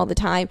say them all the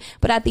time.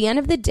 But at the end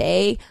of the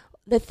day,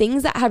 the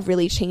things that have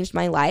really changed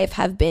my life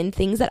have been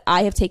things that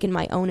I have taken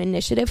my own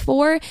initiative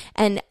for,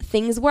 and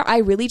things where I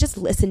really just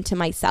listen to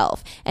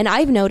myself. And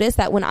I've noticed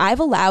that when I've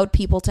allowed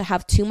people to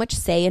have too much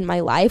say in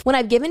my life, when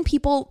I've given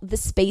people the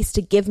space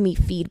to give me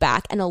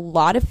feedback, and a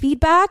lot of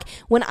feedback,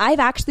 when I've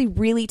actually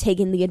really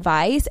taken the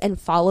advice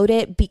and followed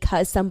it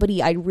because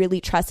somebody I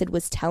really trusted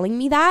was telling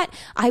me that,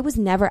 I was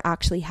never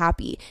actually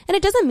happy. And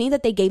it doesn't mean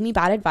that they gave me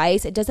bad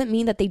advice. It doesn't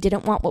mean that they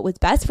didn't want what was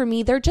best for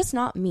me. They're just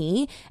not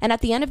me. And at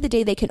the end of the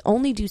day, they can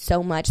only do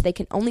so much. They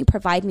can only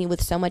provide me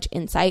with so much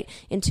insight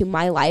into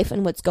my life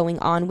and what's going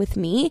on with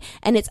me.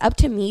 And it's up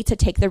to me to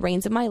take the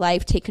reins of my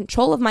life, take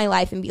control of my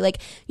life, and be like,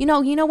 you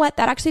know what?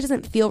 That actually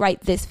doesn't feel right.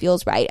 This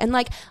feels right. And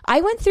like,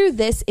 I went through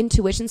this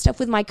intuition stuff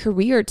with my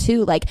career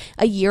too. Like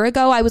a year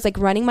ago, I was like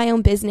running my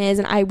own business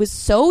and I was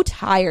so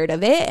tired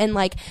of it. And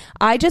like,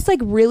 I just like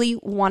really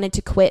wanted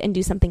to quit and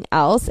do something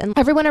else. And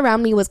everyone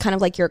around me was kind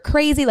of like, you're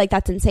crazy. Like,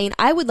 that's insane.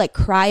 I would like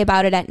cry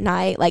about it at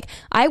night. Like,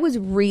 I was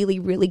really,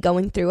 really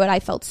going through it. I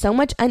felt so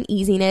much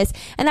uneasiness.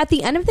 And at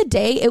the end of the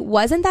day, it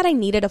wasn't that I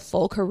needed a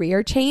full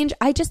career change.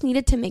 I just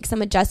needed to make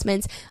some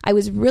adjustments. I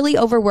was really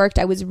overworked.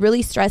 I was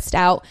really stressed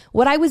out.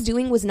 What I was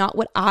doing was not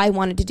what I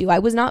wanted to do. I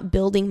was not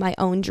building my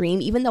own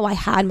dream, even though I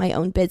had my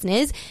own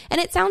business. And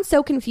it sounds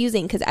so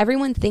confusing because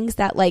everyone thinks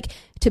that like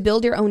to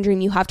build your own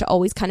dream, you have to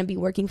always kind of be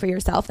working for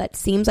yourself. That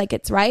seems like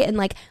it's right. And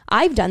like,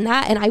 I've done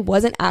that and I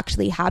wasn't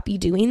actually happy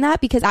doing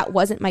that because that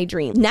wasn't my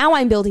dream. Now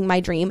I'm building my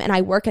dream and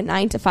I work a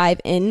 9 to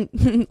 5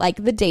 in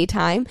like the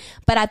daytime.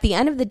 But at the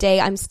end of the day,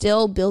 I'm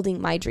still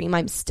building my dream.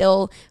 I'm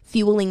still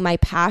fueling my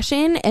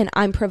passion and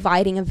I'm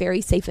providing a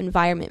very safe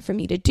environment for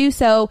me to do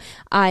so.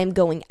 I'm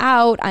going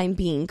out, I'm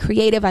being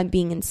creative, I'm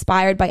being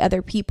inspired by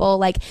other people.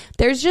 Like,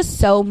 there's just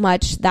so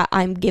much that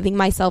I'm giving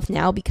myself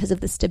now because of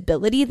the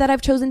stability that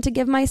I've chosen to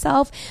give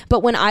myself. myself.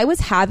 But when I was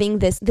having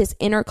this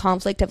inner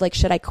conflict of like,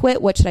 should I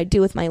quit? What should I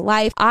do with my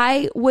life?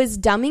 I was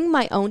dumbing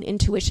my own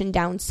intuition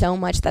down so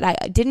much that I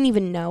didn't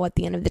even know at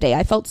the end of the day.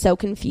 I felt so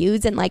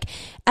confused. And like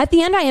at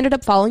the end, I ended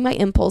up following my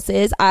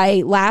impulses.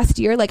 Last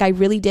year, like I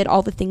really did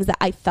all the things that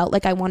I felt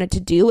like I wanted to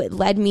do. It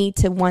led me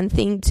to one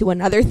thing, to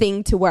another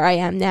thing, to where I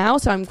am now.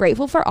 So I'm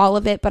grateful for all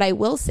of it. But I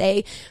will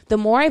say the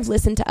more I've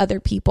listened to other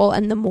people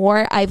and the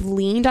more I've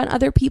leaned on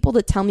other people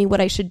to tell me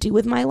what I should do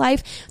with my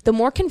life, the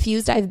more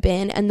confused I've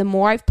been and the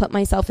more I've put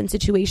myself in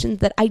situations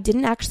that I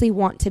didn't actually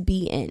want to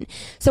be in.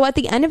 So at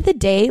the end of the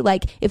day,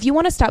 like if you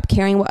want to stop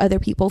caring what other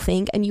people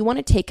think and you want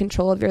to take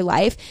control of your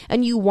life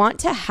and you want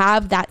to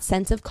have that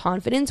sense of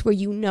confidence where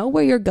you know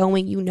where you're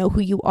going, you know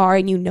who you are,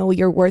 and you know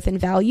your worth and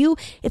value,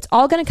 it's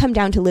all going to come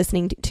down to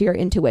listening to your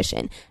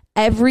intuition.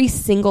 Every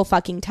single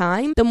fucking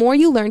time. The more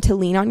you learn to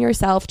lean on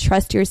yourself,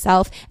 trust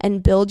yourself,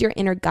 and build your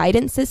inner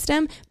guidance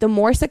system, the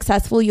more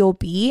successful you'll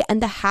be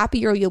and the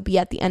happier you'll be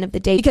at the end of the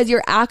day, because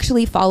you're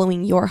actually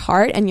following your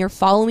heart and you're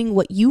following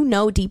what you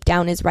know deep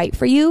down is right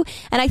for you.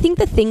 And I think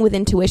the thing with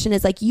intuition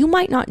is like, you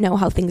might not know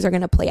how things are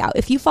going to play out.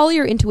 If you follow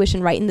your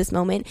intuition right in this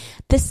moment,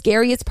 the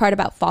scariest part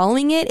about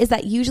following it is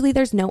that usually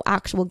there's no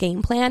actual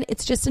game plan.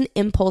 It's just an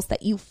impulse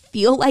that you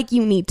feel like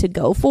you need to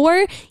go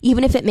for,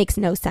 even if it makes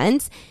no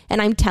sense.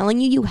 And I'm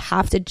telling you, you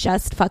have to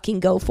just fucking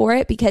go for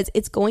it, because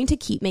it's going to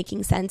keep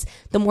making sense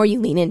the more you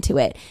lean into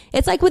it.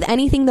 It's like with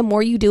anything, the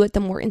more you do it,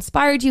 the more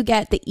inspired you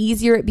get, the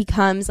easier it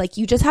becomes. Like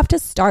you just have to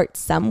start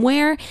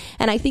somewhere.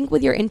 And I think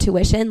with your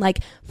intuition,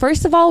 like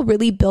first of all,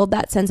 really build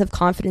that sense of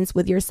confidence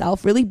with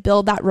yourself, really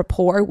build that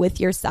rapport with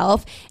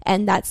yourself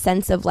and that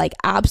sense of like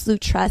absolute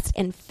trust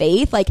and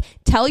faith. Like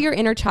tell your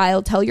inner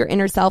child, tell your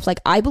inner self, like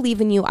I believe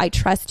in you, I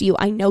trust you,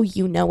 I know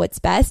you know what's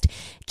best.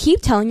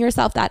 Keep telling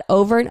yourself that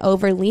over and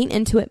over, lean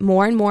into it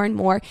more and more and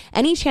more.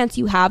 Any chance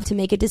you have to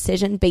make a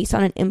decision based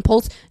on an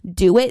impulse,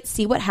 do it,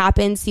 see what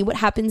happens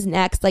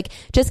next. Like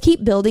just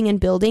keep building and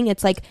building.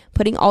 It's like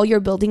putting all your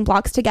building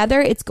blocks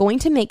together. It's going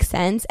to make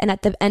sense. And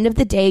at the end of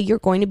the day, you're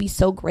going to be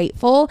so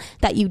grateful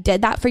that you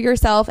did that for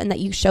yourself and that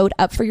you showed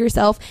up for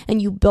yourself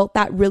and you built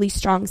that really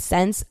strong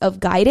sense of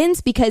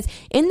guidance, because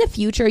in the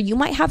future, you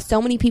might have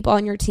so many people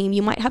on your team.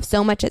 You might have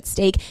so much at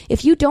stake.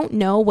 If you don't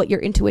know what your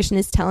intuition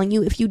is telling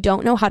you, if you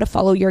don't know how to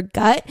follow your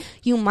gut,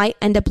 you might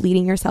end up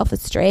leading yourself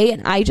astray.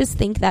 And I just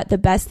think that the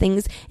best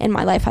things in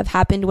my life have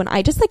happened when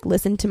I just like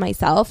listened to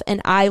myself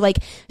and I like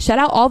shut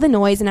out all the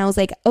noise and I was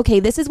like, okay,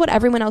 this is what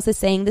everyone else is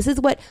saying. This is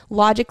what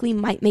logically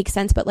might make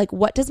sense, but like,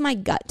 what does my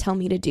gut tell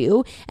me to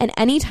do? And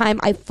anytime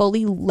I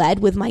fully led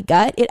with my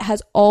gut, it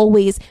has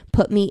always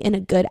put me in a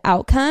good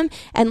outcome.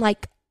 And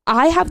like,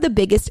 I have the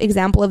biggest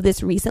example of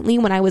this recently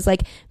when I was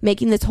like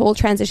making this whole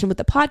transition with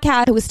the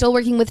podcast. I was still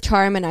working with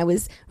Charm and I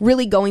was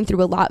really going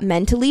through a lot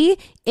mentally.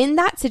 In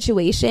that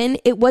situation,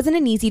 it wasn't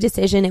an easy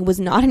decision. It was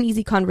not an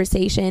easy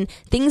conversation.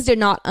 Things did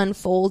not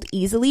unfold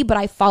easily, but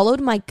I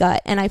followed my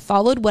gut and I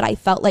followed what I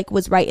felt like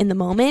was right in the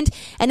moment.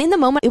 And in the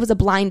moment, it was a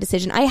blind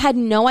decision. I had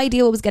no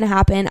idea what was going to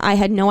happen. I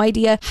had no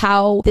idea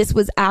how this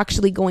was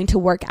actually going to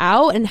work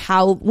out and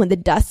how, when the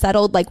dust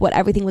settled, like what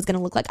everything was going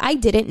to look like. I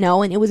didn't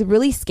know, and it was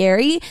really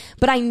scary,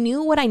 but I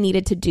knew what I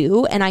needed to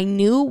do and I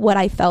knew what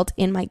I felt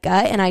in my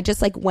gut, and I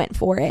just like went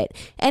for it.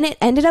 And it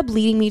ended up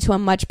leading me to a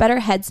much better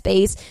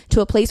headspace, to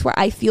a place where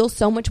I feel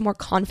so much more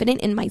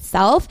confident in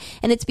myself.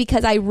 And it's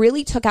because I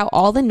really took out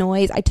all the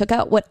noise. I took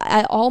out what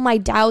all my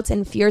doubts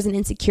and fears and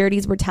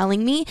insecurities were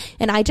telling me,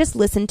 and I just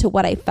listened to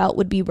what I felt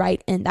would be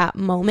right in that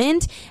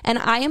moment. And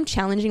I am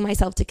challenging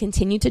myself to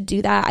continue to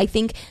do that. I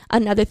think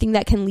another thing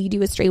that can lead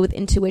you astray with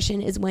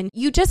intuition is when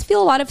you just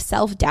feel a lot of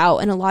self-doubt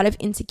and a lot of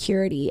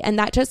insecurity, and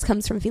that just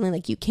comes from feeling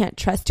like you can't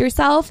trust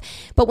yourself.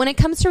 But when it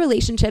comes to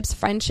relationships,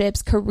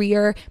 friendships,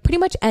 career, pretty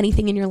much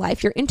anything in your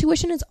life, your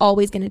intuition is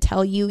always going to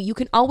tell you. You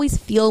can always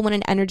feel when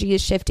an energy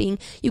is shifting.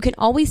 You can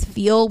always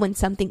feel when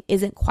something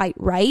isn't quite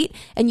right,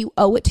 and you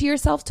owe it to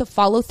yourself to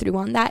follow through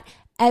on that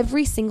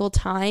every single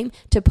time,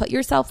 to put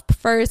yourself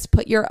first,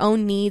 put your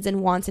own needs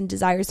and wants and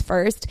desires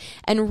first,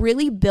 and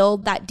really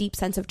build that deep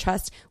sense of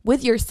trust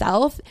with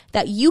yourself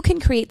that you can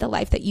create the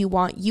life that you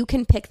want. You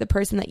can pick the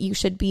person that you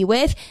should be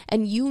with,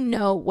 and you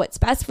know what's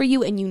best for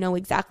you, and you know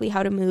exactly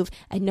how to move,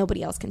 and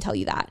nobody else can tell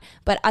you that.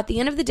 But at the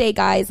end of the day,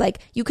 guys, like,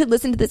 you could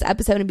listen to this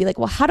episode and be like,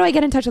 well, how do I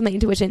get in touch with my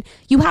intuition?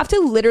 You have to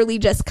literally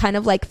just kind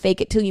of like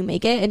fake it till you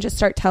make it, and just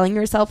start telling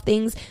yourself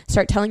things.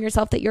 Start telling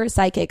yourself that you're a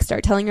psychic.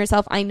 Start telling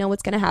yourself, I know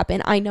what's going to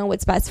happen. I know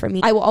what's best for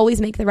me. I will always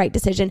make the right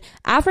decision.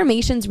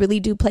 Affirmations really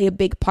do play a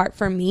big part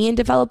for me in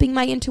developing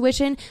my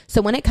intuition.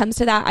 So when it comes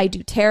to that, I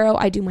do tarot,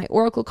 I do my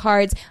oracle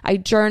cards, I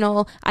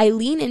journal, I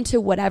lean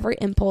into whatever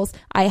impulse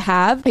I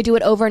have. I do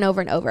it over and over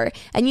and over.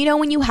 And you know,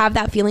 when you have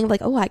that feeling of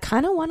like, oh, I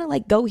kind of want to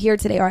like go here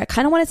today, or I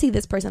kind of want to see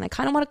this person, I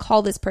kind of want to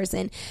call this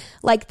person,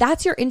 like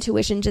that's your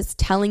intuition just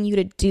telling you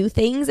to do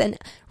things. And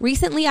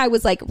recently I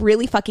was like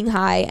really fucking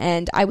high,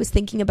 and I was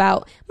thinking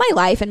about my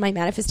life and my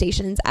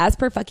manifestations as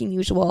per fucking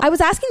usual. I was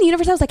asking the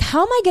universe, I was like,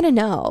 how am I going to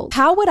know?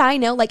 How would I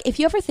know? Like, if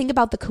you ever think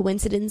about the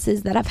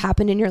coincidences that have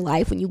happened in your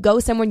life, when you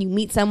go somewhere and you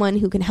meet someone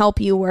who can help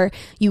you, or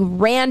you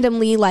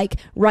randomly like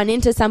run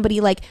into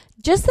somebody, like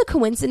just the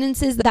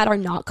coincidences that are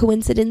not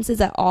coincidences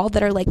at all,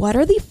 that are like, what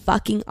are the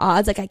fucking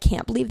odds? Like, I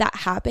can't believe that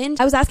happened.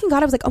 I was asking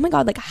God, I was like, oh my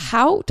God, like,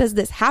 how does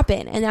this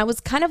happen? And I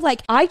was kind of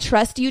like, I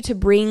trust you to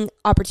bring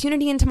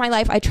opportunity into my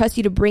life. I trust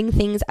you to bring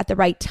things at the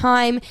right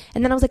time.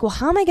 And then I was like, well,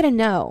 how am I going to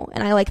know?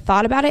 And I like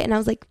thought about it, and I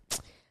was like,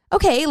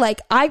 okay, like,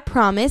 I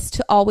promise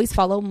to always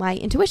follow my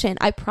intuition.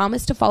 I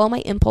promise to follow my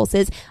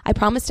impulses. I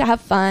promise to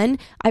have fun.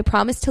 I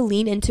promise to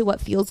lean into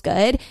what feels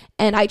good.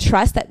 And I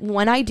trust that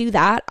when I do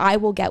that, I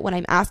will get what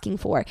I'm asking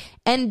for.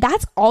 And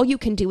that's all you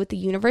can do with the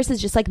universe,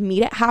 is just like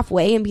meet it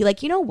halfway and be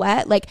like, you know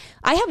what? Like,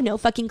 I have no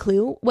fucking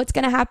clue what's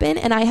going to happen.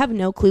 And I have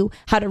no clue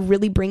how to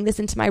really bring this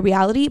into my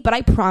reality. But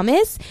I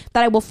promise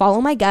that I will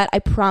follow my gut. I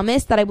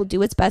promise that I will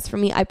do what's best for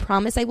me. I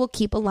promise I will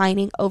keep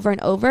aligning over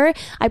and over.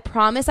 I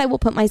promise I will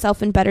put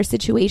myself in better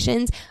situations.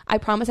 I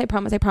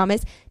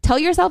promise. Tell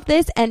yourself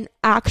this and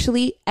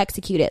actually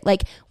execute it.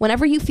 Like,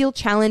 whenever you feel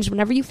challenged,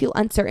 whenever you feel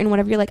uncertain,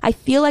 whenever you're like, I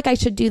feel like I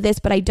should do this,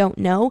 but I don't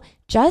know,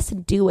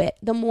 just do it.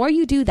 The more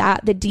you do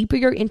that, the deeper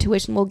your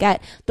intuition will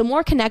get, the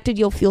more connected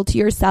you'll feel to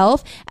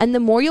yourself, and the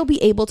more you'll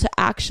be able to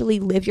actually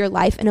live your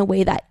life in a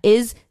way that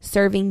is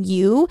serving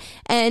you.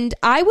 And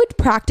I would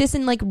practice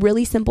in like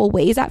really simple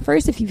ways at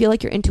first. If you feel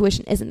like your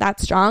intuition isn't that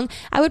strong,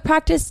 I would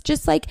practice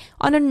just like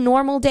on a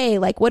normal day.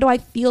 Like, what do I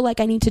feel like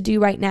I need to do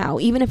right now?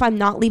 Even if I'm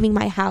not leaving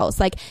my house,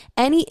 like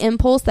any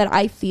impulse that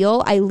I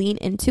feel, I lean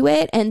into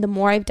it. And the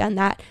more I've done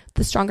that,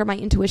 the stronger my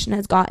intuition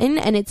has gotten.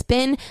 And it's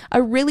been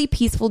a really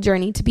peaceful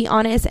journey, to be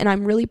honest. And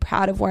I'm really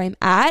proud of where I'm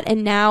at.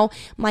 And now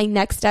my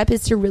next step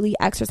is to really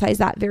exercise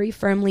that very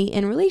firmly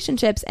in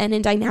relationships and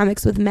in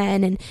dynamics with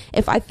men. And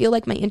if I feel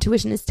like my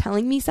intuition is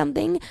telling me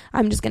something,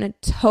 I'm just going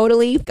to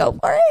totally go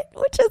for it,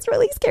 which is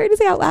really scary to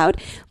say out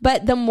loud.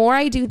 But the more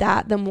I do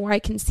that, the more I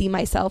can see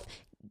myself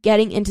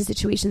getting into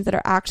situations that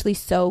are actually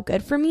so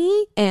good for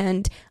me.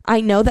 And I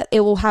know that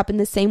it will happen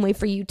the same way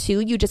for you too.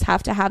 You just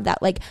have to have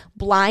that like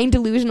blind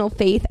delusional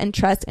faith and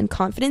trust and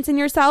confidence in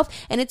yourself.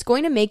 And it's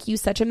going to make you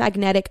such a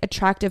magnetic,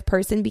 attractive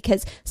person,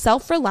 because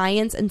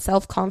self-reliance and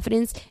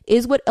self-confidence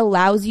is what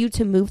allows you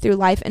to move through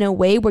life in a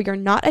way where you're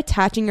not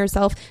attaching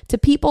yourself to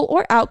people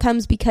or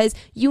outcomes, because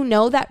you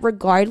know that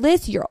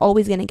regardless, you're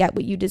always going to get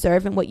what you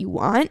deserve and what you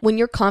want. When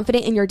you're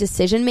confident in your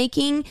decision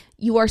making,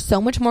 you are so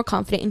much more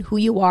confident in who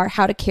you are,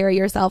 how to carry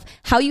yourself,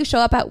 how you show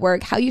up at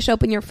work, how you show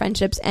up in your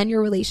friendships and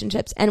your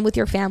relationships and with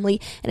your family.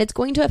 And it's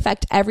going to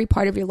affect every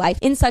part of your life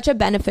in such a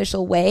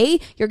beneficial way.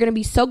 You're going to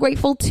be so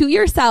grateful to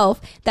yourself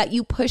that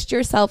you pushed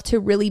yourself to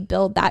really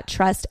build that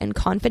trust and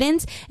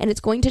confidence. And it's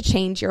going to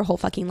change your whole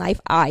fucking life.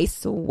 I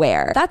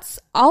swear. That's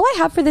all I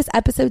have for this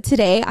episode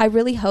today. I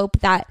really hope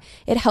that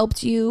it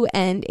helped you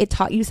and it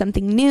taught you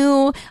something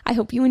new. I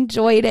hope you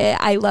enjoyed it.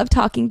 I love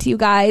talking to you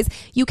guys.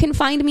 You can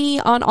find me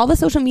on all the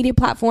social media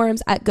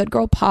platforms at Good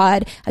Girl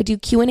Pod. I do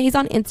Q&As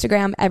on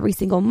Instagram every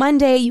single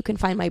Monday. You can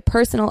find my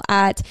personal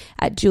at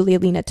Julia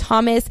Lena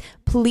Thomas.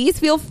 Please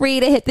feel free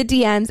to hit the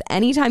DMs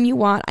anytime you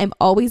want. I'm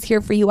always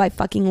here for you. I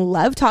fucking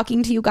love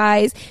talking to you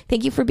guys.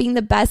 Thank you for being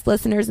the best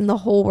listeners in the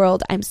whole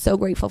world. I'm so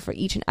grateful for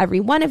each and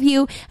every one of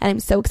you. And I'm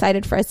so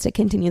excited for us to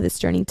continue this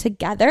journey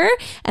together.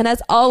 And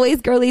as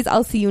always, girlies,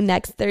 I'll see you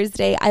next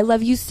Thursday. I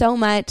love you so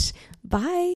much. Bye.